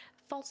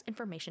 False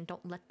information.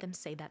 Don't let them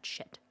say that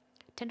shit.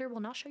 Tinder will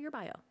not show your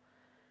bio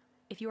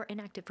if you are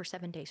inactive for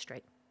 7 days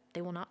straight.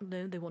 They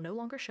will no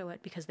longer show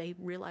it, because they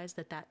realize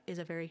that that is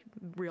a very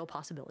real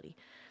possibility,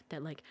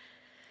 that like,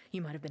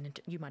 you might have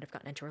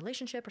gotten into a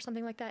relationship or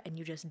something like that, and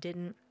you just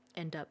didn't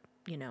end up,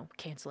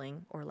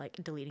 canceling or like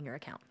deleting your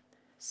account.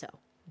 So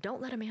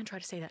don't let a man try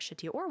to say that shit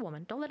to you, or a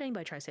woman. Don't let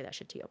anybody try to say that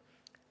shit to you.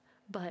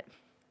 But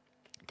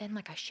then,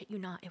 like, I shit you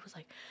not, it was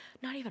like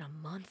not even a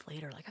month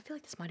later. Like, I feel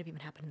like this might have even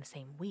happened in the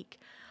same week.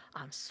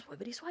 I'm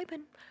swibbity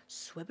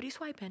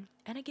swiping,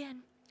 and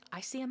again, I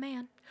see a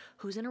man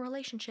who's in a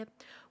relationship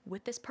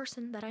with this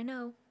person that I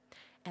know,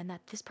 and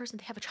that this person,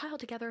 they have a child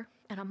together,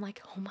 and I'm like,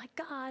 oh my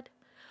God,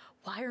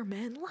 why are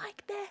men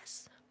like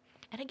this?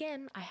 And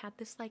again, I had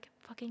this like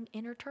fucking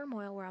inner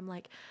turmoil where I'm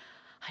like,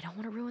 I don't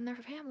want to ruin their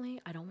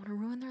family. I don't want to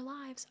ruin their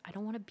lives. I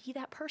don't want to be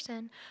that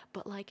person.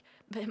 But like,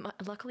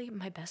 luckily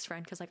my best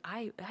friend, because like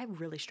I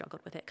really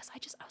struggled with it, because I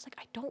was like,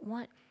 I don't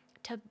want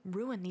to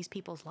ruin these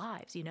people's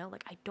lives,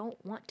 like I don't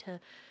want to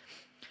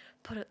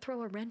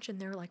throw a wrench in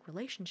their like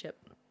relationship.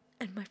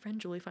 And my friend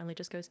Julie finally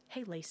just goes,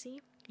 hey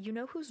Lacey, you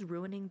know who's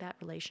ruining that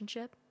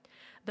relationship?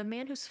 The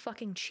man who's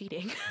fucking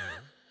cheating.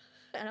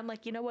 And I'm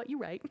like, you know what? You're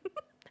right.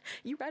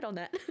 You're right on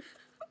that.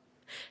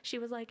 She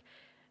was like,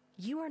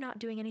 you are not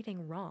doing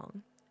anything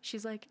wrong.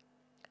 She's like,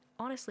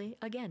 honestly,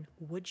 again,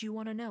 would you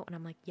want to know? And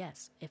I'm like,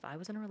 yes, if I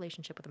was in a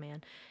relationship with a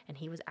man and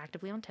he was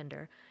actively on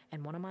Tinder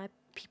and one of my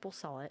people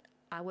saw it,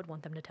 I would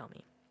want them to tell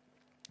me.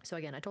 So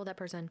again, I told that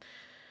person,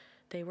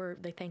 they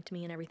thanked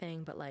me and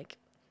everything, but like,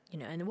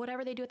 and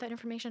whatever they do with that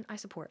information, I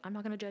support. I'm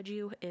not going to judge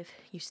you if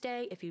you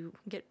stay, if you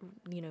get,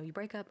 you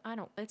break up.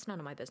 It's none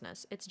of my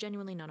business. It's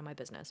genuinely none of my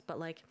business. But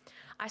like,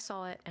 I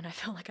saw it and I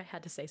felt like I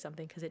had to say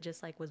something, because it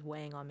just like was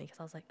weighing on me, because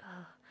I was like,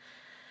 oh,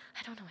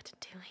 I don't know what to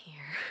do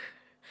here.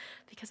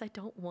 Because I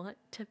don't want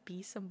to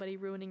be somebody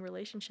ruining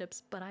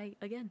relationships. But I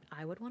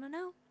would want to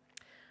know.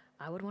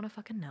 I would want to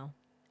fucking know.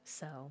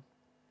 So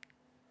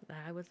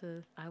I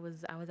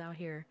was out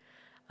here.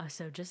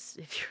 So just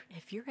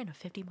if you're in a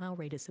 50-mile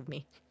radius of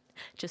me,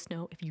 just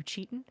know, if you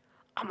cheating,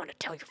 I'm gonna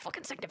tell your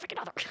fucking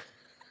significant other.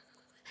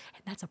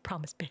 And that's a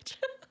promise, bitch.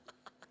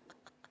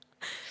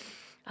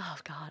 Oh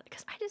God,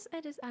 because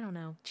I don't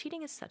know.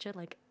 Cheating is such a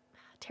like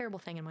terrible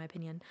thing in my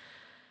opinion.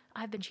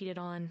 I've been cheated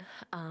on,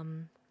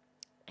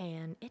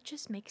 and it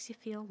just makes you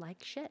feel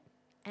like shit.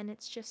 And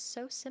it's just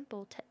so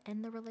simple to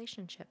end the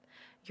relationship.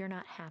 You're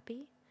not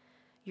happy.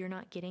 You're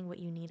not getting what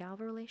you need out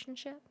of a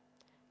relationship.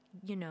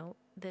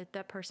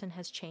 That person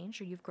has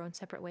changed, or you've grown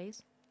separate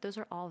ways. Those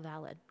are all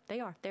valid.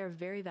 They're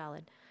very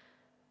valid.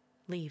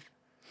 Leave.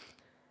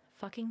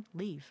 Fucking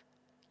leave.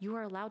 You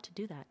are allowed to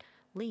do that.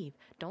 Leave.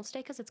 Don't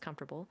stay because it's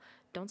comfortable.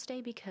 Don't stay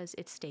because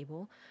it's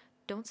stable.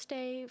 Don't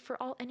stay for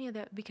any of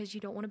that because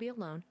you don't want to be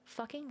alone.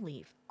 Fucking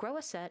leave. Grow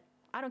a set.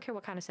 I don't care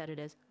what kind of set it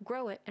is.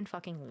 Grow it and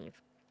fucking leave.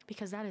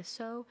 Because that is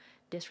so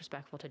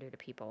disrespectful to do to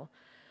people.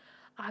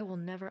 I will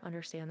never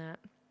understand that.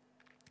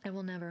 I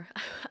will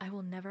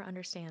never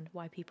understand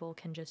why people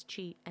can just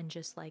cheat and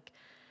just like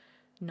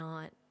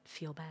not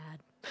feel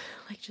bad.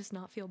 Like just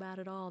not feel bad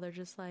at all. They're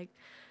just like,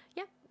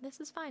 yeah, this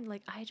is fine.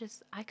 Like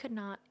I could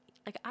not,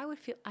 like I would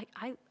feel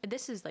I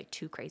this is like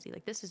too crazy.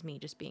 Like this is me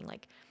just being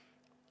like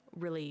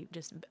really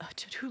just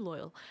too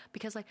loyal,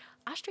 because like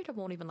I straight up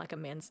won't even like a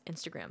man's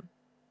Instagram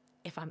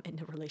if I'm in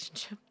a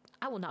relationship.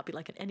 I will not be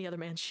liking any other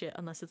man's shit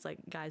unless it's like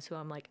guys who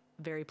I'm like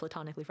very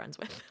platonically friends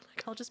with.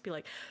 Like I'll just be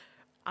like,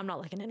 I'm not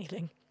liking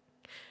anything.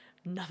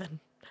 Nothing.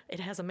 It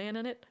has a man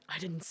in it. I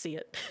didn't see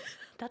it.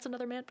 That's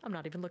another man. I'm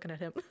not even looking at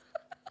him.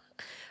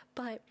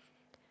 But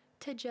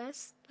to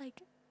just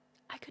like,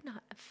 I could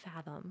not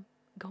fathom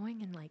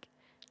going and like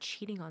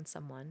cheating on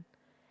someone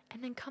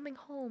and then coming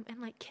home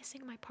and like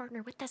kissing my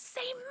partner with the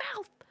same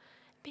mouth,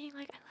 being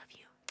like, I love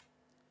you.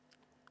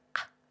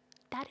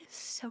 That is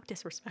so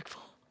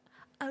disrespectful.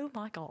 Oh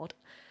my God.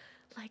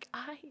 Like,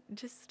 I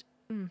just,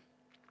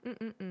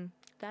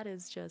 that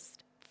is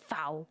just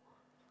foul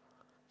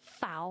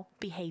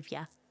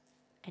behavior.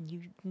 And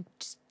you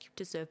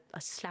deserve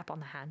a slap on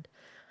the hand.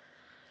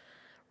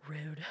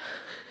 Rude.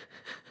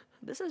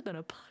 This has been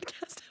a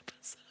podcast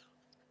episode.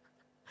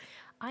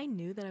 I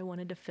knew that I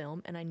wanted to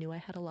film, and I knew I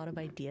had a lot of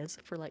ideas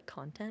for like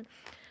content,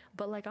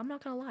 but like, I'm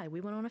not gonna lie, we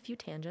went on a few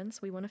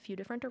tangents, we went a few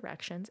different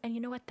directions, and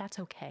you know what? That's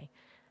okay.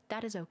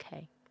 That is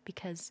okay,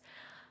 because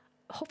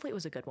hopefully it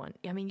was a good one.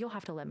 I mean, you'll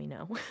have to let me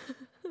know.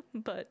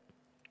 But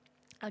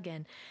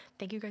again,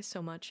 thank you guys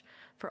so much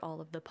for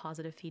all of the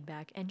positive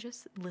feedback and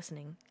just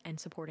listening and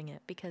supporting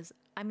it, because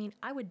I mean,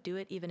 I would do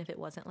it even if it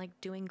wasn't like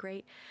doing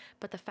great.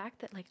 But the fact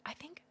that like, I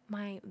think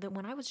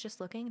when I was just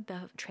looking,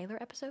 the trailer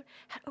episode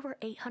had over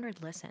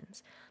 800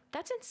 listens.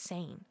 That's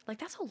insane. Like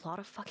that's a lot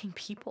of fucking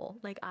people.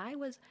 Like I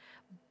was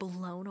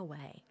blown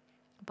away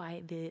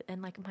by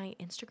and like my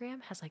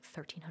Instagram has like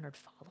 1,300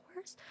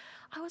 followers.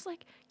 I was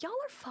like, y'all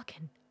are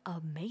fucking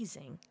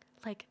amazing.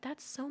 Like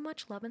that's so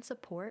much love and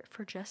support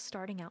for just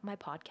starting out my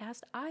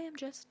podcast. I am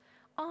just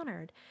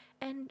honored,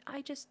 and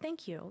I just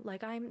thank you.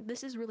 Like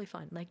this is really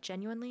fun. Like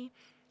genuinely,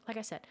 like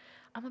I said,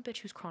 I'm a bitch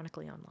who's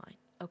chronically online.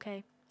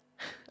 Okay.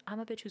 I'm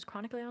a bitch who's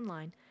chronically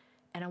online,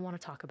 and I want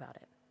to talk about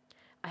it.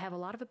 I have a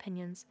lot of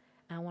opinions,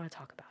 and I want to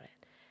talk about it.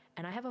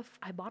 And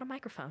I bought a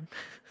microphone.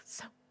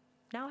 So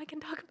now I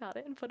can talk about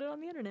it and put it on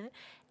the internet.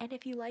 And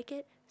if you like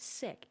it,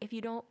 sick. If you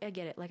don't, I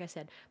get it. Like I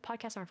said,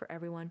 podcasts aren't for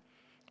everyone.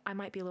 I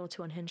might be a little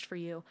too unhinged for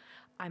you.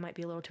 I might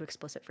be a little too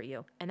explicit for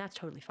you. And that's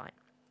totally fine.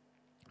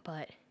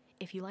 But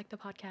if you like the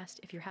podcast,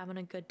 if you're having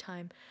a good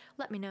time,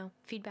 let me know.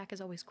 Feedback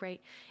is always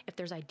great. If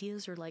there's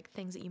ideas or like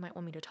things that you might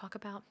want me to talk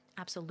about,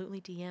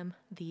 absolutely DM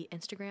the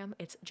Instagram.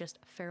 It's just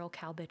Feral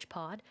Cow Bitch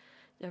Pod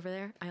over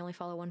there. I only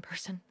follow one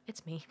person.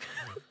 It's me.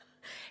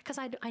 Because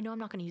I know I'm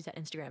not going to use that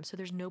Instagram, so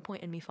there's no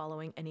point in me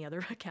following any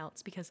other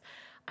accounts, because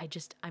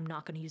I'm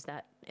not going to use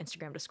that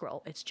Instagram to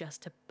scroll. It's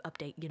just to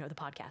update, the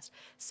podcast.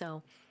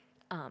 So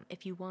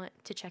if you want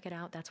to check it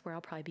out, that's where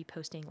I'll probably be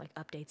posting like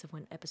updates of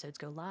when episodes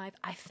go live.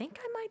 I think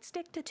I might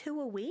stick to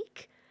 2 a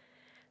week.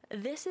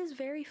 This is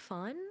very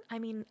fun. I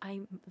mean,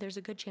 there's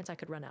a good chance I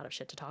could run out of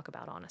shit to talk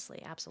about,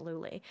 honestly.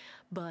 Absolutely.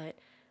 But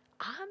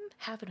I'm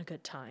having a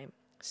good time.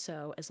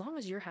 So as long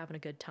as you're having a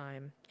good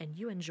time and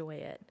you enjoy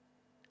it,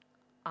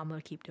 I'm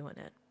going to keep doing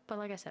it. But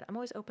like I said, I'm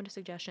always open to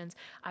suggestions.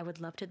 I would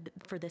love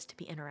for this to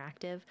be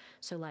interactive.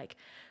 So like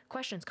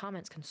questions,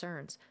 comments,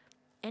 concerns,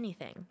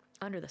 anything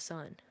under the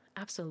sun,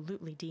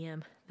 absolutely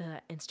DM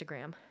the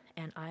Instagram,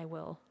 and I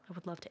would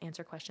love to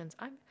answer questions.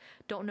 I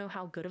don't know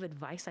how good of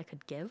advice I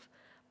could give,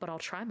 but I'll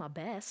try my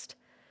best.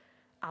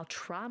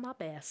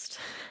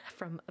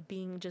 From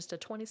being just a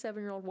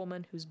 27-year-old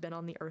woman who's been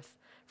on the earth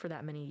for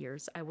that many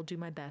years. I will do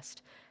my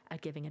best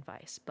at giving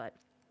advice. But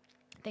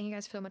thank you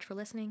guys so much for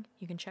listening.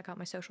 You can check out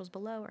my socials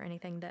below or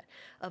anything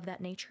of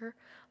that nature.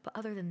 But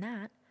other than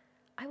that,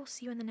 I will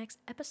see you in the next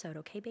episode,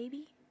 okay,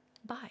 baby?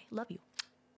 Bye. Love you.